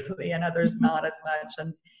creatively and others not as much.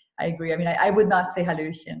 And I agree. I mean, I would not say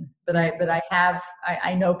Hallöchen, but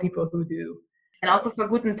I know people who do. And also for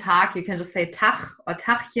Guten Tag, you can just say Tag or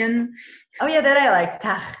Tagchen. Oh yeah, that I like,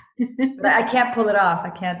 Tag. But I can't pull it off. I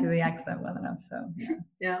can't do the accent well enough. So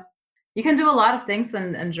yeah. You can do a lot of things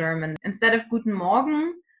in German. Instead of Guten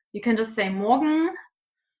Morgen, you can just say Morgen.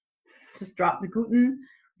 Just drop the Guten.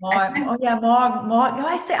 Morgen. Oh yeah, Morgen. Oh,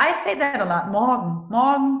 I say that a lot.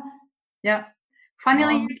 Morgen. Yeah.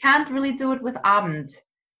 Funnily, you can't really do it with Abend.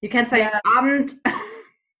 You can say Abend.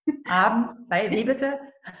 Abend. Wie bitte?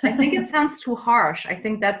 I think it sounds too harsh. I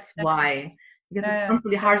think that's why. Because it sounds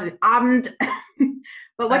really hard. Abend.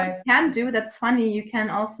 But what you can do, that's funny, you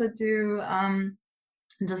can also do,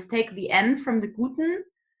 just take the N from the Guten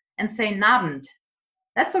and say Nabend.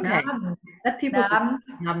 That's okay. Nabend. That people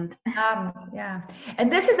Nabend. Yeah.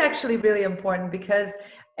 And this is actually really important, because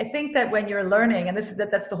I think that when you're learning, and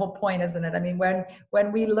that's the whole point, isn't it? I mean,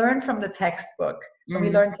 when we learn from the textbook, when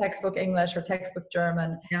we learn textbook English or textbook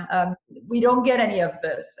German, we don't get any of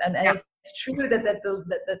this. And it's true that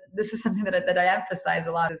this is something that I emphasize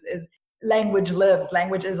a lot is language lives,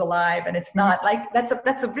 language is alive, and it's not like that's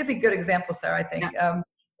a really good example, Sarah. I think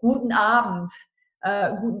Guten Abend,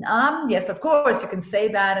 Guten Abend. Yes, of course you can say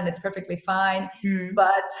that, and it's perfectly fine.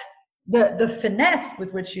 But the finesse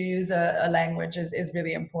with which you use a language is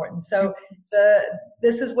really important. So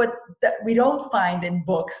this is what we don't find in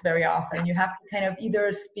books very often. You have to kind of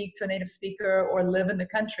either speak to a native speaker or live in the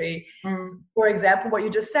country. For example, what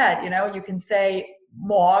you just said, you can say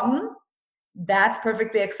morgen, that's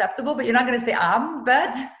perfectly acceptable, but you're not going to say Abend,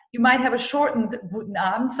 but you might have a shortened Guten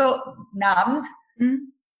Abend, so Abend.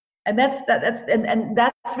 And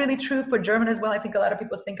that's really true for German as well. I think a lot of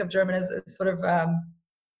people think of German as sort of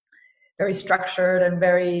very structured and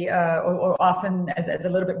very, or often as a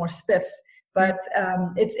little bit more stiff. But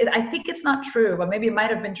I think it's not true. Well, maybe it might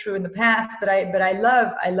have been true in the past. But I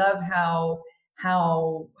love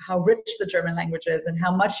how rich the German language is and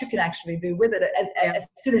how much you can actually do with it as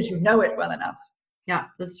soon as you know it well enough. Yeah,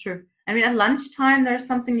 that's true. I mean, at lunchtime, there's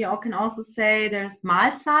something you all can also say. There's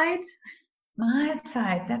Mahlzeit.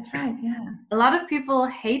 Mahlzeit, that's right, yeah. A lot of people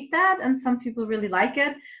hate that, and some people really like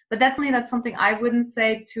it. But that's something I wouldn't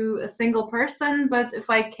say to a single person. But if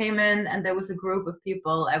I came in and there was a group of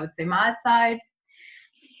people, I would say Mahlzeit.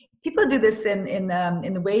 People do this in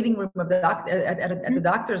the waiting room of the at the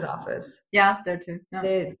doctor's office. Yeah, there too. Yeah.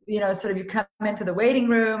 They, sort of you come into the waiting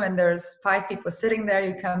room and there's 5 people sitting there.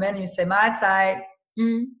 You come in and you say Mahlzeit.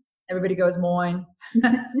 Everybody goes Moin.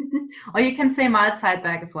 Or you can say Mahlzeit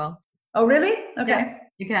back as well. Oh, really? Okay. Yeah,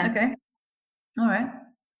 you can. Okay. All right.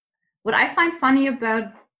 What I find funny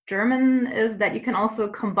about German is that you can also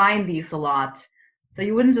combine these a lot. So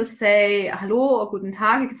you wouldn't just say Hallo or Guten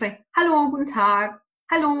Tag. You could say Hallo, Guten Tag,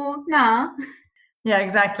 Hallo, na. Yeah,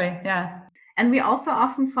 exactly. Yeah. And we also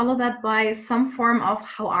often follow that by some form of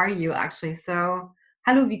how are you, actually. So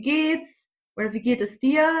Hallo, wie geht's? Or wie geht es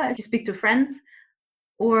dir? If you speak to friends.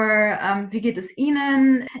 Or wie geht es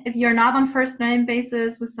Ihnen? If you're not on first name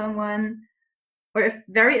basis with someone. Or if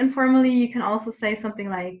very informally, you can also say something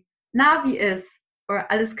like Na, wie ist? Or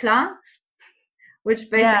alles klar? Which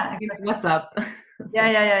basically means what's up. So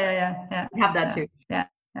Yeah. We have that too. Yeah.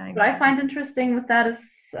 What I find interesting with that is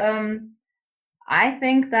I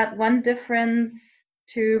think that one difference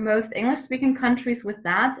to most English-speaking countries with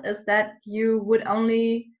that is that you would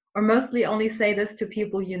only or mostly only say this to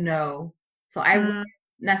people you know. So I wouldn't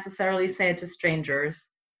necessarily say it to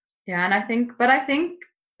strangers. Yeah, and I think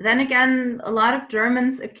then again, a lot of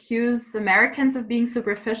Germans accuse Americans of being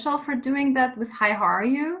superficial for doing that with hi, how are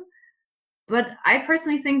you? But I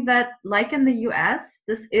personally think that, like in the US,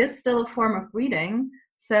 this is still a form of greeting.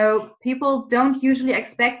 So people don't usually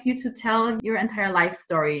expect you to tell your entire life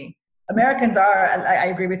story. Americans are, I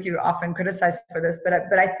agree with you, often criticized for this, but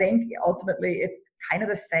I think ultimately it's kind of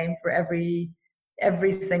the same for every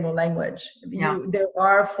single language. There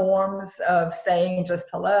are forms of saying just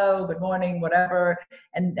hello, good morning, whatever,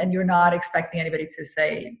 and you're not expecting anybody to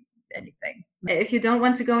say anything. If you don't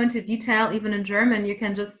want to go into detail, even in German, you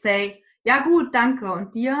can just say, ja gut, danke,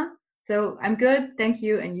 und dir? So I'm good, thank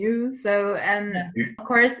you, and you. So, and of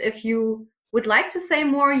course, if you would like to say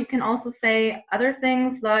more, you can also say other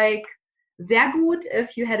things like sehr gut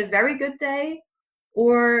if you had a very good day,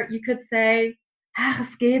 or you could say ach,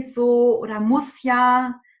 es geht so, oder muss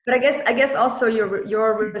ja. But I guess also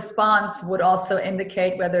your response would also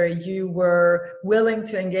indicate whether you were willing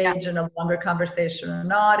to engage in a longer conversation or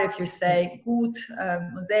not. If you say gut,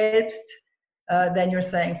 selbst, then you're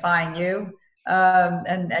saying fine, you,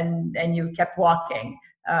 and you kept walking.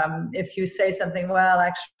 If you say something, well,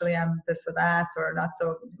 actually I'm this or that, or not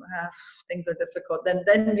so, things are difficult, then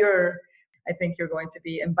I think you're going to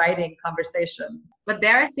be inviting conversations. But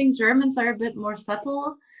there, I think Germans are a bit more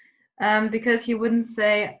subtle, because you wouldn't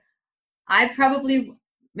say,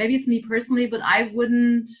 maybe it's me personally, but I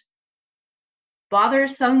wouldn't bother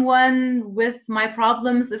someone with my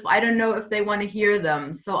problems if I don't know if they want to hear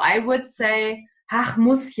them. So I would say, ach,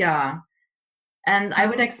 muss ja. And I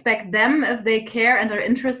would expect them, if they care and are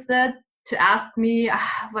interested, to ask me,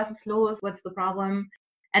 was ist los? What's the problem?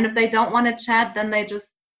 And if they don't want to chat, then they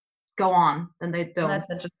just go on, then they don't. That's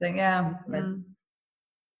interesting, yeah.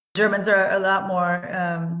 Germans are a lot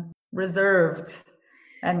more reserved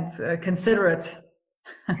and considerate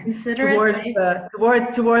toward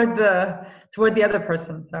the other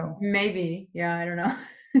person. So maybe, yeah, I don't know.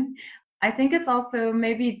 I think it's also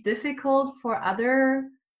maybe difficult for other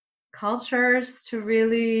cultures to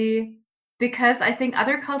really, because I think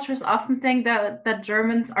other cultures often think that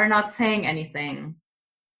Germans are not saying anything.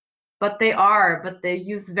 But they are, but they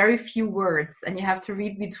use very few words, and you have to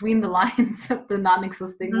read between the lines of the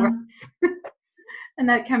non-existing words. And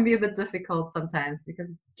that can be a bit difficult sometimes,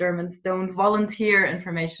 because Germans don't volunteer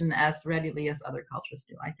information as readily as other cultures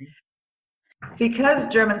do, I think. Because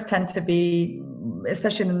Germans tend to be,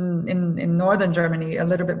 especially in northern Germany, a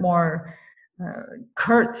little bit more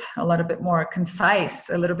curt, a little bit more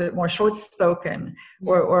concise, a little bit more short-spoken,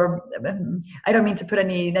 or I don't mean to put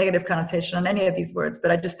any negative connotation on any of these words,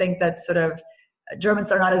 but I just think that sort of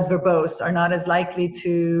Germans are not as verbose, are not as likely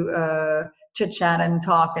to chit chat and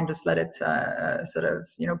talk and just let it sort of,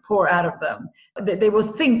 pour out of them. They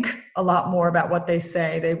will think a lot more about what they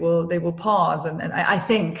say. They will pause, and I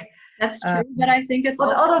think that's true. But I think it's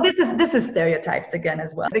although this is stereotypes again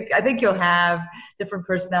as well. I think you'll have different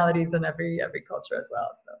personalities in every culture as well.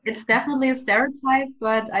 So it's definitely a stereotype,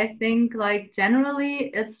 but I think like generally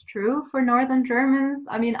it's true for Northern Germans.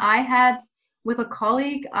 I mean, with a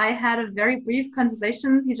colleague, I had a very brief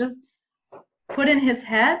conversation. He just put in his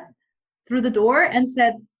head through the door and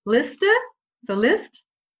said, "Liste," so list.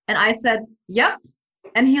 And I said, "Yep."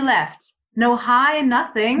 And he left. No hi,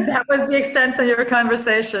 nothing. That was the extent of your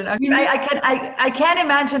conversation. I can't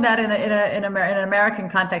imagine that in an American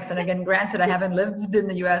context. And again, granted, I haven't lived in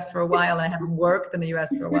the U.S. for a while and I haven't worked in the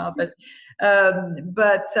U.S. for a while, but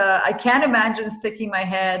I can't imagine sticking my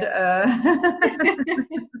head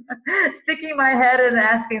and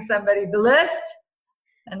asking somebody the list,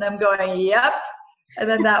 and them going, "Yep." And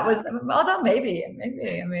then that was, although maybe, I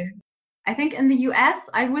mean. I think in the US,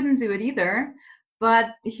 I wouldn't do it either.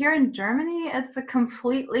 But here in Germany, it was a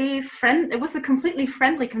completely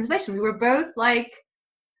friendly conversation. We were both like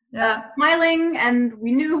smiling, and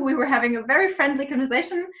we knew we were having a very friendly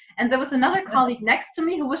conversation. And there was another colleague next to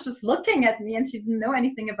me who was just looking at me, and she didn't know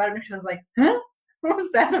anything about it. And she was like, "Huh? What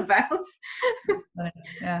was that about?"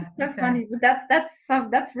 Yeah, so funny. But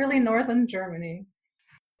that's really Northern Germany.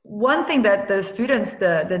 One thing that the students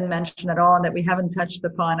didn't mention at all, and that we haven't touched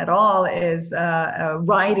upon at all, is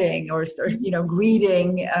writing or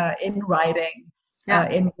greeting in writing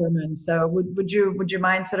in German. So would you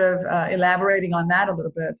mind sort of elaborating on that a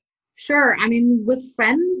little bit? Sure. I mean, with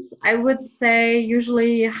friends, I would say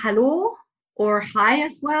usually "Hallo" or "Hi"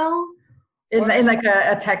 as well. In like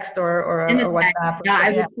a text or a WhatsApp.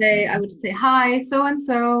 I would say "Hi, so and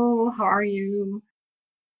so. How are you?"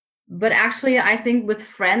 But actually, I think with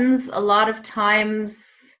friends, a lot of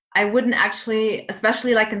times I wouldn't actually,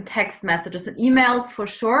 especially like in text messages and emails for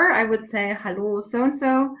sure, I would say "Hallo,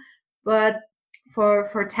 so-and-so." But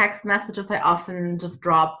for text messages, I often just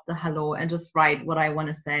drop the "Hallo" and just write what I want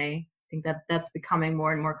to say. I think that's becoming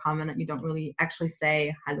more and more common, that you don't really actually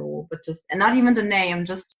say "Hallo," but and not even the name,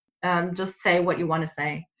 just say what you want to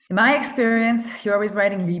say. In my experience, you're always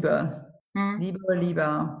writing "Liebe," "Liebe" or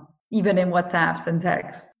 "Lieber," even in WhatsApps and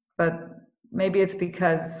texts. But maybe it's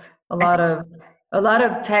because a lot of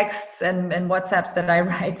texts and WhatsApps that I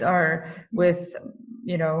write are with,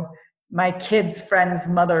 my kids' friends'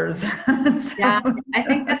 mothers. So. Yeah, I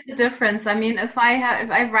think that's the difference. I mean, if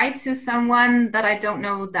I write to someone that I don't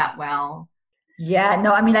know that well. Yeah,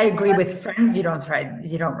 no, I mean, I agree. With friends, you don't write.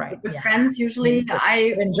 With friends, usually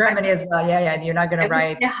in Germany as well. Yeah, you're not going to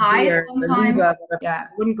write "Hi" sometimes. Liebe, yeah, I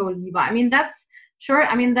wouldn't go "Liebe." I mean, that's sure.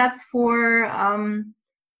 I mean, that's for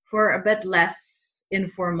a bit less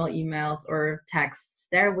informal emails or texts.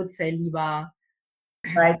 There I would say "Lieber."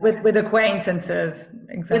 Right, with acquaintances.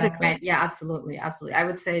 Exactly. Yeah, absolutely. I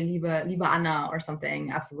would say "Liebe Anna" or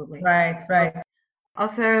something. Absolutely. Right.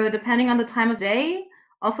 Also, depending on the time of day,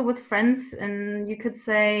 also with friends, and you could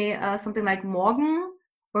say something like "Morgen"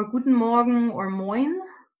 or "Guten Morgen" or "Moin."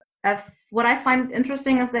 What I find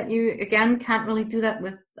interesting is that you, again, can't really do that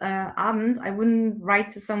with Abend. I wouldn't write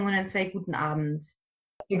to someone and say "Guten Abend."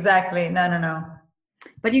 Exactly. No.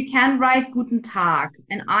 But you can write "Guten Tag."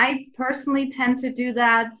 And I personally tend to do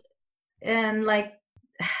that in like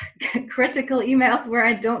critical emails where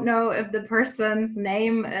I don't know if the person's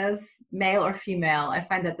name is male or female. I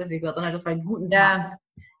find that difficult. And I just write "Guten Tag."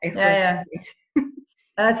 Yeah.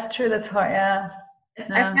 That's true. That's hard. Yeah.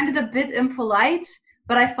 I find it a bit impolite,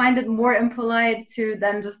 but I find it more impolite to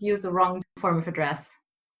then just use the wrong form of address.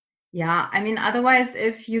 Yeah, I mean, otherwise,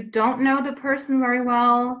 if you don't know the person very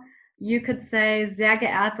well, you could say "Sehr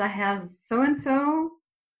geehrter Herr so-and-so."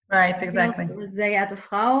 Right, exactly. Or "Sehr geehrte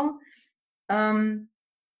Frau."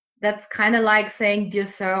 That's kind of like saying "Dear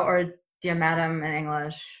Sir" or "Dear Madam" in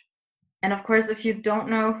English. And of course, if you don't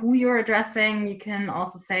know who you're addressing, you can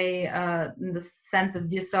also say, in the sense of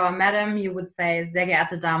 "Dear Sir" or "Madam," you would say "Sehr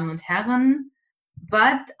geehrte Damen und Herren."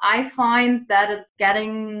 But I find that it's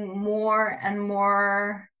getting more and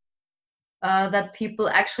more that people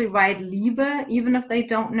actually write "Liebe," even if they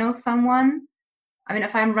don't know someone. I mean,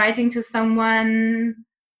 if I'm writing to someone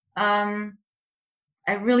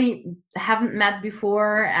I really haven't met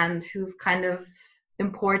before and who's kind of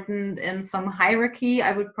important in some hierarchy,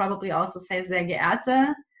 I would probably also say "Sehr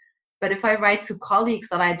geehrte." But if I write to colleagues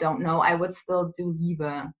that I don't know, I would still do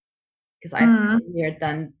 "Liebe," because I find it weird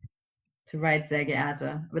then to write "Sehr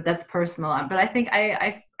geehrte." But that's personal. But I think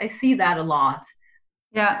I see that a lot.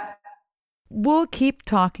 Yeah. We'll keep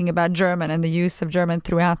talking about German and the use of German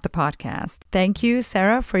throughout the podcast. Thank you,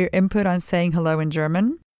 Sarah, for your input on saying hello in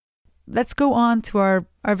German. let's go on to our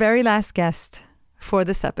very last guest for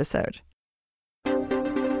this episode.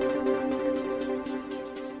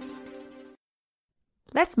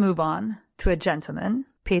 Let's move on to a gentleman,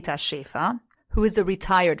 Peter Schäfer, who is a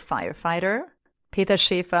retired firefighter. Peter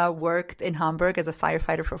Schäfer worked in Hamburg as a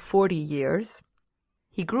firefighter for 40 years.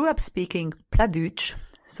 He grew up speaking Plattdeutsch,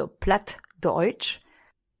 so Plattdeutsch,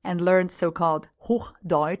 and learned so-called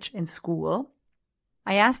Hochdeutsch in school.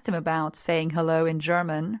 I asked him about saying hello in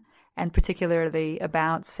German, and particularly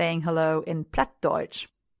about saying hello in Plattdeutsch.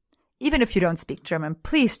 Even if you don't speak German,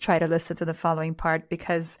 please try to listen to the following part,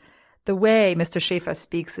 because the way Mr. Schäfer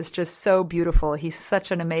speaks is just so beautiful. He's such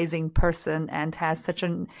an amazing person and has such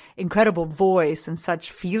an incredible voice and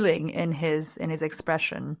such feeling in his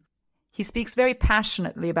expression. He speaks very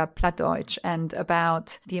passionately about Plattdeutsch and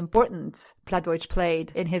about the importance Plattdeutsch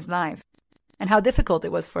played in his life and how difficult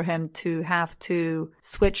it was for him to have to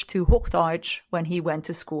switch to Hochdeutsch when he went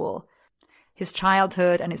to school. His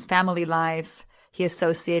childhood and his family life he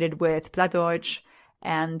associated with Plattdeutsch,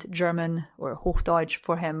 and German or Hochdeutsch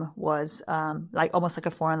for him was almost like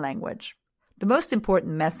a foreign language. The most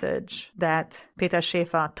important message that Peter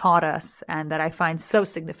Schäfer taught us and that I find so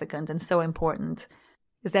significant and so important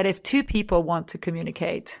is that if two people want to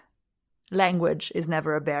communicate, language is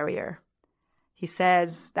never a barrier. He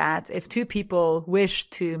says that if two people wish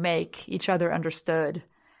to make each other understood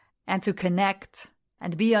and to connect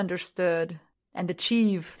and be understood and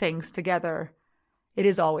achieve things together, it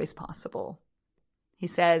is always possible. He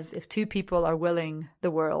says, if two people are willing, the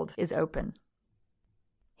world is open.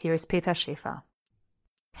 Here is Peter Schäfer.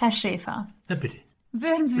 Herr Schäfer, Na bitte.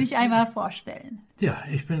 würden Sie sich einmal vorstellen? Ja,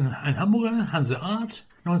 ich bin ein Hamburger, Hanseart,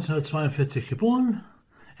 1942 geboren,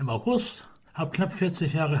 im August, habe knapp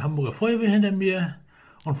 40 Jahre Hamburger Feuerwehr hinter mir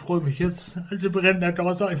und freue mich jetzt, als Brenner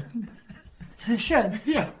da sein. Das ist schön,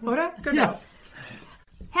 ja. Oder? Genau. Ja.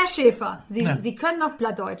 Herr Schäfer, Sie können noch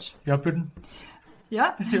Plattdeutsch. Ja, bitte.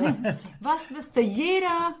 Ja? Ja. Was müsste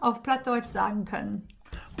jeder auf Plattdeutsch sagen können?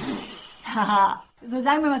 Haha. So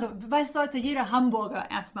sagen wir mal so, was sollte jeder Hamburger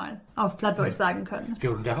erstmal auf Plattdeutsch sagen können?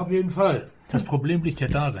 Guten Tag auf jeden Fall. Das Problem liegt ja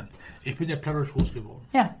darin. Ich bin ja Plattdeutsch groß geworden.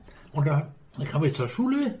 Ja. Und dann kam ich zur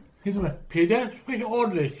Schule. Hieß immer, Peter, sprich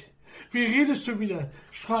ordentlich. Wie redest du wieder?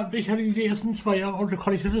 Ich hatte die ersten 2 Jahre und da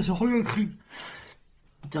konnte ich das Heulen kriegen.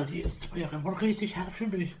 Da die ersten 2 Jahre waren richtig hart für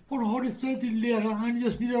mich. Und heute sind die Lehrer ein, die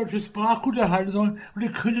das niederdeutsche Sprachgut erhalten sollen. Und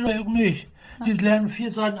die können das auch nicht. Die lernen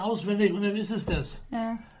 4 Seiten auswendig und dann ist es das.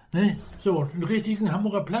 Ja. Ne? So, einen richtigen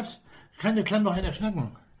Hamburger Platt kann der Kleine noch einer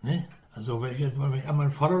schnacken. Ne? Also, wenn ich an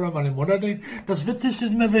meinen Vater oder meine Mutter denke, das Witzigste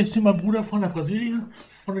ist immer, wenn ich zu meinem Bruder von nach Brasilien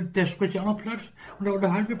und der spricht ja auch noch Platt und da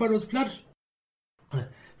unterhalten wir bei uns Platt. Und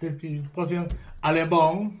die Brasilianer,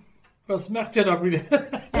 Alemão, was macht ihr da wieder?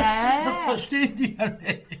 Ja. Das verstehen die ja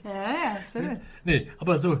nicht. Ja, absolut. Nee,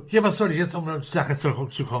 aber so, hier, was soll ich jetzt, um eine Sache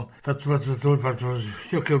zurückzukommen? Was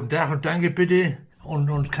guten Tag und danke bitte.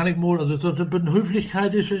 Und kann ich mal, also so eine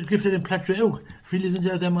Höflichkeit ist, gibt ja den Platt für auch. Viele sind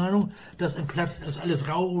ja der Meinung, dass im Platt ist alles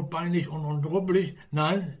rau und beinig und rubbelig.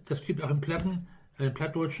 Nein, das gibt auch im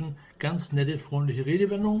Plattdeutschen ganz nette, freundliche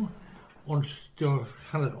Redewendungen. Und da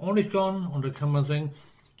kann es ordentlich gehen und da kann man sagen,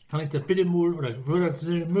 kann ich das bitte mal oder würde das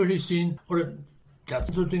möglich sein? Oder das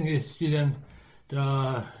sind so Dinge, die dann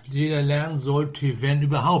da jeder lernen sollte, wenn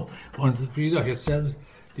überhaupt. Und wie gesagt, jetzt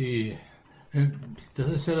das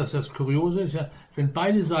ist ja das Kuriose, ist ja, wenn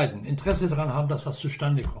beide Seiten Interesse daran haben, dass was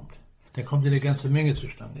zustande kommt, dann kommt ja eine ganze Menge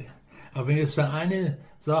zustande. Aber wenn jetzt der eine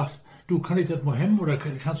sagt, du, kann ich das mal hemmen oder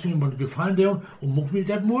kannst du mir mal gefallen tun und muck mir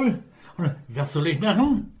das mal? Und was soll ich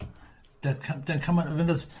machen? Dann kann man, wenn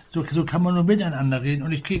das so kann man nur miteinander reden und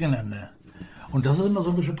nicht gegeneinander. Und das ist immer so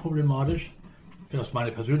ein bisschen problematisch. Das ist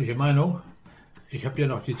meine persönliche Meinung. Ich habe ja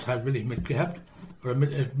noch die Zeit wirklich mitgehabt oder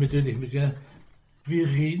mit denen ich mitgehabt. Wie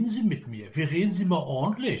reden Sie mit mir? Wie reden Sie mal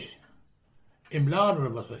ordentlich? Im Laden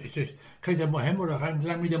oder was weiß ich. Kann ich da mal hem oder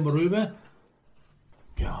lang wieder mal rüber?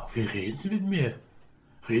 Ja, wie reden Sie mit mir?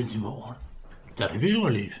 Reden Sie mal ordentlich. Das wäre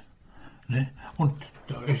immer lieb. Ne? Und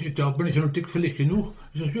da bin ich ja noch dickfällig genug.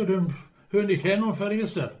 Ich sage, ja, dann hör nicht hin und fertig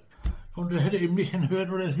ist das. Und er hätte eben nicht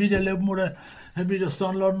hinhören oder es wiederleben oder hätte das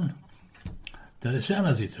downloaden. Das ist ja eine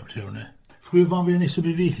andere Situation. Ne? Früher waren wir nicht so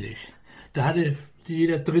beweglich. Da hatte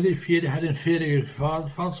jeder dritte, vierte hat ein fertiges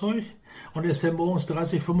Fahrzeug und ist dann morgens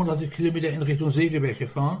 30, 35 Kilometer in Richtung Segeberg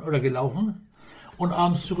gefahren oder gelaufen und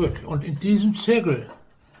abends zurück. Und in diesem Zirkel,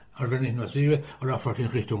 also nicht nur Segeberg, oder auch in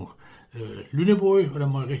Richtung Lüneburg oder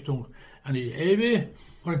mal Richtung an die Elbe,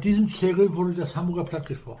 und in diesem Zirkel wurde das Hamburger Platt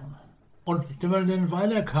gesprochen. Und wenn man dann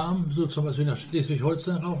weiterkam, so zum Beispiel nach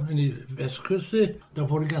Schleswig-Holstein rauf in die Westküste, da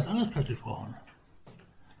wurde ganz anders Platt gesprochen.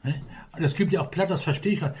 Ne? Es gibt ja auch Platt, das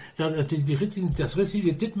verstehe ich. Das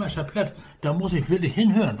richtige Dithmarscher Platt, da muss ich wirklich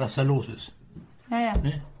hinhören, was da los ist. Ja.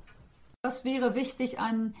 Ne? Was wäre wichtig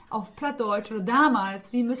auf Plattdeutsch oder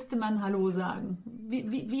damals? Wie müsste man Hallo sagen?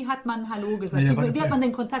 Wie hat man Hallo gesagt? Wie hat man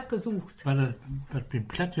den Kontakt gesucht? Weil beim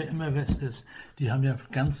Platt ja immer West ist, die haben ja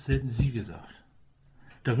ganz selten Sie gesagt.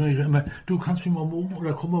 Da können ich immer, du kannst mich mal morgen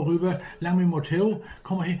oder komm mal rüber, lang mit dem Hotel,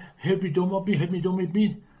 komm mal hier, help me do mit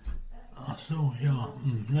me. Ach so, ja,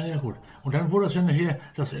 naja gut. Und dann wurde das ja nachher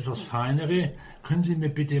das etwas Feinere. Können Sie mir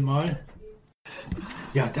bitte mal...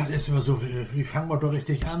 Ja, das ist immer so, wie fangen wir doch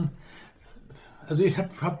richtig an? Also ich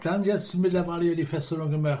hab dann jetzt mittlerweile die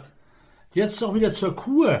Feststellung gemacht, jetzt doch wieder zur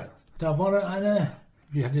Kur. Da war dann eine,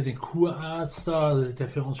 wir hatten ja den Kurarzt da, der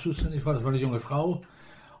für uns zuständig war, das war eine junge Frau.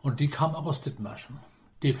 Und die kam auch aus Dithmarschen,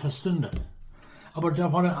 die verstündet. Aber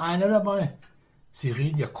da war dann einer dabei, Sie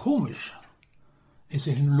reden ja komisch. Ich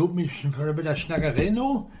sage, lob mich mit der Schnackerei,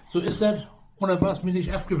 so ist das. Und dann war es mir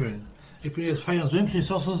nicht abgewöhnt. Ich bin jetzt 74,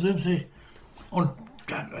 76 und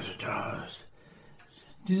dann, also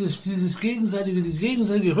diese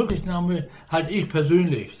gegenseitige Rücksichtnahme halte ich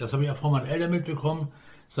persönlich, das habe ich auch von meinen Eltern mitbekommen,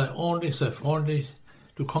 sei ordentlich, sei freundlich,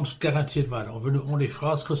 du kommst garantiert weiter. Und wenn du ordentlich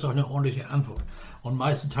fragst, kriegst du auch eine ordentliche Antwort. Und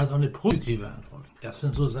meistenteils auch eine positive Antwort. Das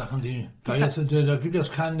sind so Sachen, da gibt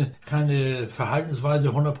es keine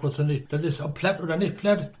Verhaltensweise hundertprozentig. Das ist ob platt oder nicht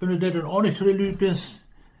platt. Wenn du der dann ordentlich zu der Lüge bist,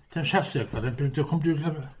 dann schaffst du etwas. Dann kommt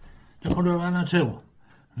du einer zu.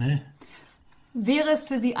 Ne? Wäre es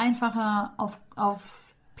für Sie einfacher,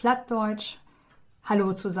 auf Plattdeutsch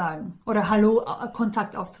Hallo zu sagen oder Hallo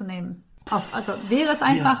Kontakt aufzunehmen? Also wäre es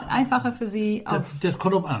einfacher für Sie auf... Das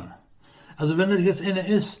kommt drauf an. Also wenn das jetzt einer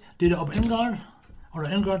ist, der auf England oder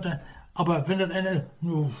England, aber wenn das einer,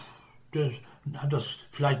 der hat das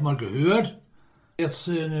vielleicht mal gehört, jetzt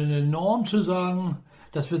eine Norm zu sagen,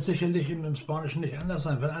 das wird sicherlich im Spanischen nicht anders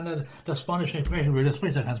sein. Wenn einer das Spanisch nicht sprechen will, der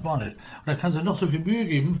spricht ja kein Spanisch. Und dann kannst du noch so viel Mühe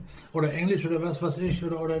geben, oder Englisch oder was weiß ich,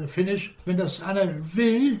 oder Finnisch. Wenn das einer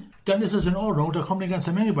will, dann ist es in Ordnung, da kommt eine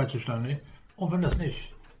ganze Menge bei zustande. Und wenn das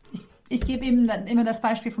nicht... Ich gebe ihm dann immer das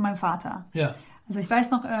Beispiel von meinem Vater. Ja. Also ich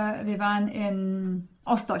weiß noch, wir waren in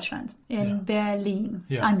Ostdeutschland, in Berlin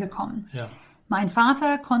angekommen. Ja. Mein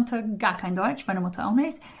Vater konnte gar kein Deutsch, meine Mutter auch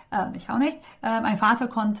nicht, ich auch nicht. Mein Vater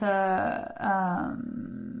konnte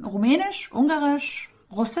Rumänisch, Ungarisch,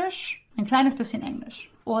 Russisch, ein kleines bisschen Englisch.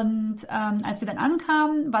 Und als wir dann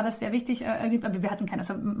ankamen, war das sehr wichtig, wir hatten keine,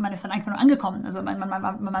 also man ist dann einfach nur angekommen. Also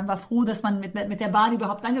man war froh, dass man mit der Bahn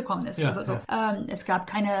überhaupt angekommen ist. Ja, also, es gab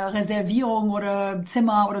keine Reservierung oder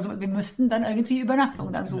Zimmer oder so. Wir müssten dann irgendwie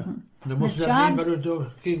Übernachtung dann suchen. Und du musst dann nehmen, weil du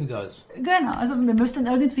dagegen da ist. Genau, also wir müssten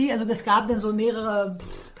irgendwie, also es gab dann so mehrere,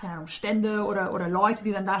 keine Ahnung, Stände oder Leute,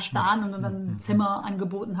 die dann da standen und dann Zimmer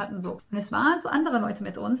angeboten hatten. So. Und es waren so andere Leute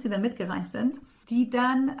mit uns, die dann mitgereist sind, die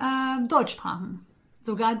dann Deutsch sprachen.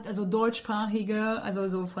 Sogar, also deutschsprachige, also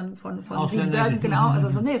so von Siebenbürgen, genau,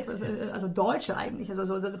 also Deutsche eigentlich,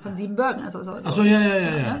 also so von Siebenbürgen, also so. Ach so,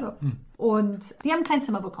 ja. So. Und die haben kein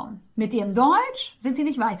Zimmer bekommen. Mit ihrem Deutsch sind sie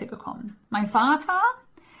nicht weitergekommen. Mein Vater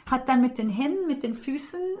hat dann mit den Händen, mit den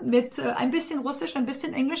Füßen, mit ein bisschen Russisch, ein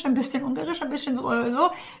bisschen Englisch, ein bisschen Ungarisch, ein bisschen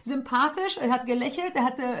so sympathisch. Er hat gelächelt, er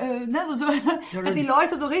hat hat die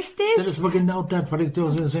Leute so richtig. Das ist aber genau das, was ich da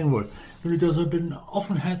so sagen wollte. Wenn du da so ein bisschen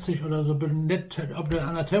offenherzig oder so ein bisschen nett, ob du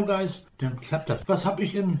einer Taugeist, dann klappt das. Was habe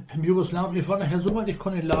ich im Jugoslawien? Ich war nachher so weit, ich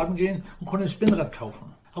konnte in den Laden gehen und konnte ein Spinnrad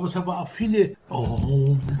kaufen. Aber es waren auch viele,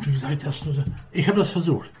 wie sag ich das? Ich habe das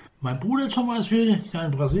versucht. Mein Bruder zum Beispiel, der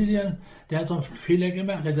in Brasilien, der hat so einen Fehler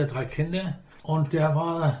gemacht, der hat ja 3 Kinder und der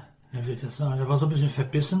war so ein bisschen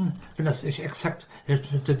verbissen, wenn das nicht exakt,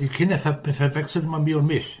 die Kinder verwechselten mal mir und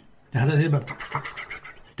mich. Der hat das immer,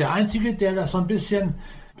 der Einzige, der das so ein bisschen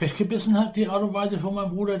weggebissen hat, die Art und Weise von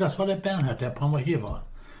meinem Bruder, das war der Bernhard, der ein paar Mal hier war.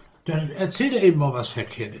 Dann erzählt er eben mal, was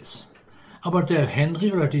verkehrt ist. Aber der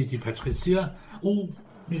Henry oder die Patricia,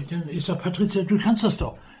 ich sag, Patricia, du kannst das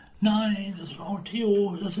doch. Nein, das war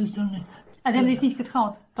Theo, das ist dann nicht. Also Sie haben sich nicht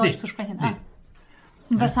getraut, Deutsch zu sprechen? Nee.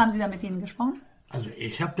 Und was haben Sie da mit Ihnen gesprochen? Also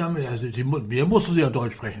ich habe damit, mir mussten sie ja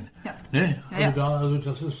Deutsch sprechen. Ja. Ne? Also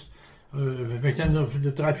das ist, wenn ich dann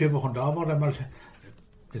 3-4 Wochen da war, dann mal,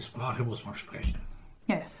 die Sprache muss man sprechen.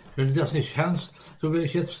 Ja. Wenn du das nicht kannst, so wenn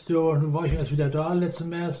ich jetzt, nun war ich erst wieder da, letzten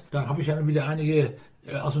März, da habe ich dann wieder einige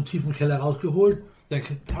aus dem tiefen Keller rausgeholt, dann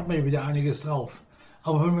hat man ja wieder einiges drauf.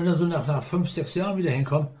 Aber wenn wir dann so nach 5-6 Jahren wieder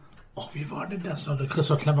hinkommen, wie war denn das? Da kriegst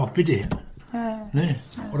du klar noch bitte hin. Ne?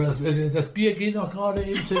 Oder das Bier geht noch gerade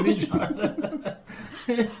eben zur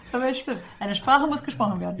Aber stimmt. Eine Sprache muss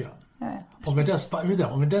gesprochen werden. Ja. Und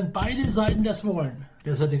wenn dann beide Seiten das wollen,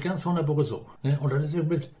 das ist eine ganz wunderbare Sache. Ne? Und dann ist es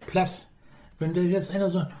mit platt, Wenn der jetzt einer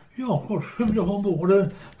sagt, ja, gut, stimmt doch Hamburg,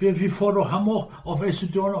 oder wie vor doch Hamburg, auf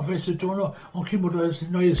Westdonau, und Kimo, da ist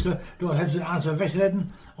ein neues, da hast du alles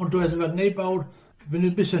wegretten, und du hast was neu gebaut. Wenn du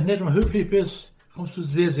ein bisschen nett und höflich bist, kommst du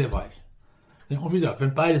sehr, sehr weit. Und wie gesagt,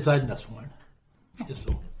 wenn beide Seiten das wollen. Ist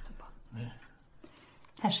so. Super.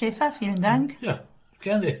 Herr Schäfer, vielen Dank. Ja,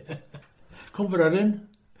 gerne. Kommen wir da hin,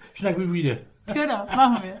 schnacken wir wieder. Genau,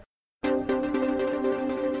 machen wir.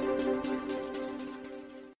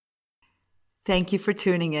 Thank you for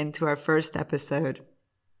tuning in to our first episode.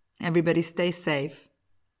 Everybody stay safe.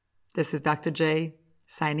 This is Dr. J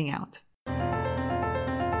signing out.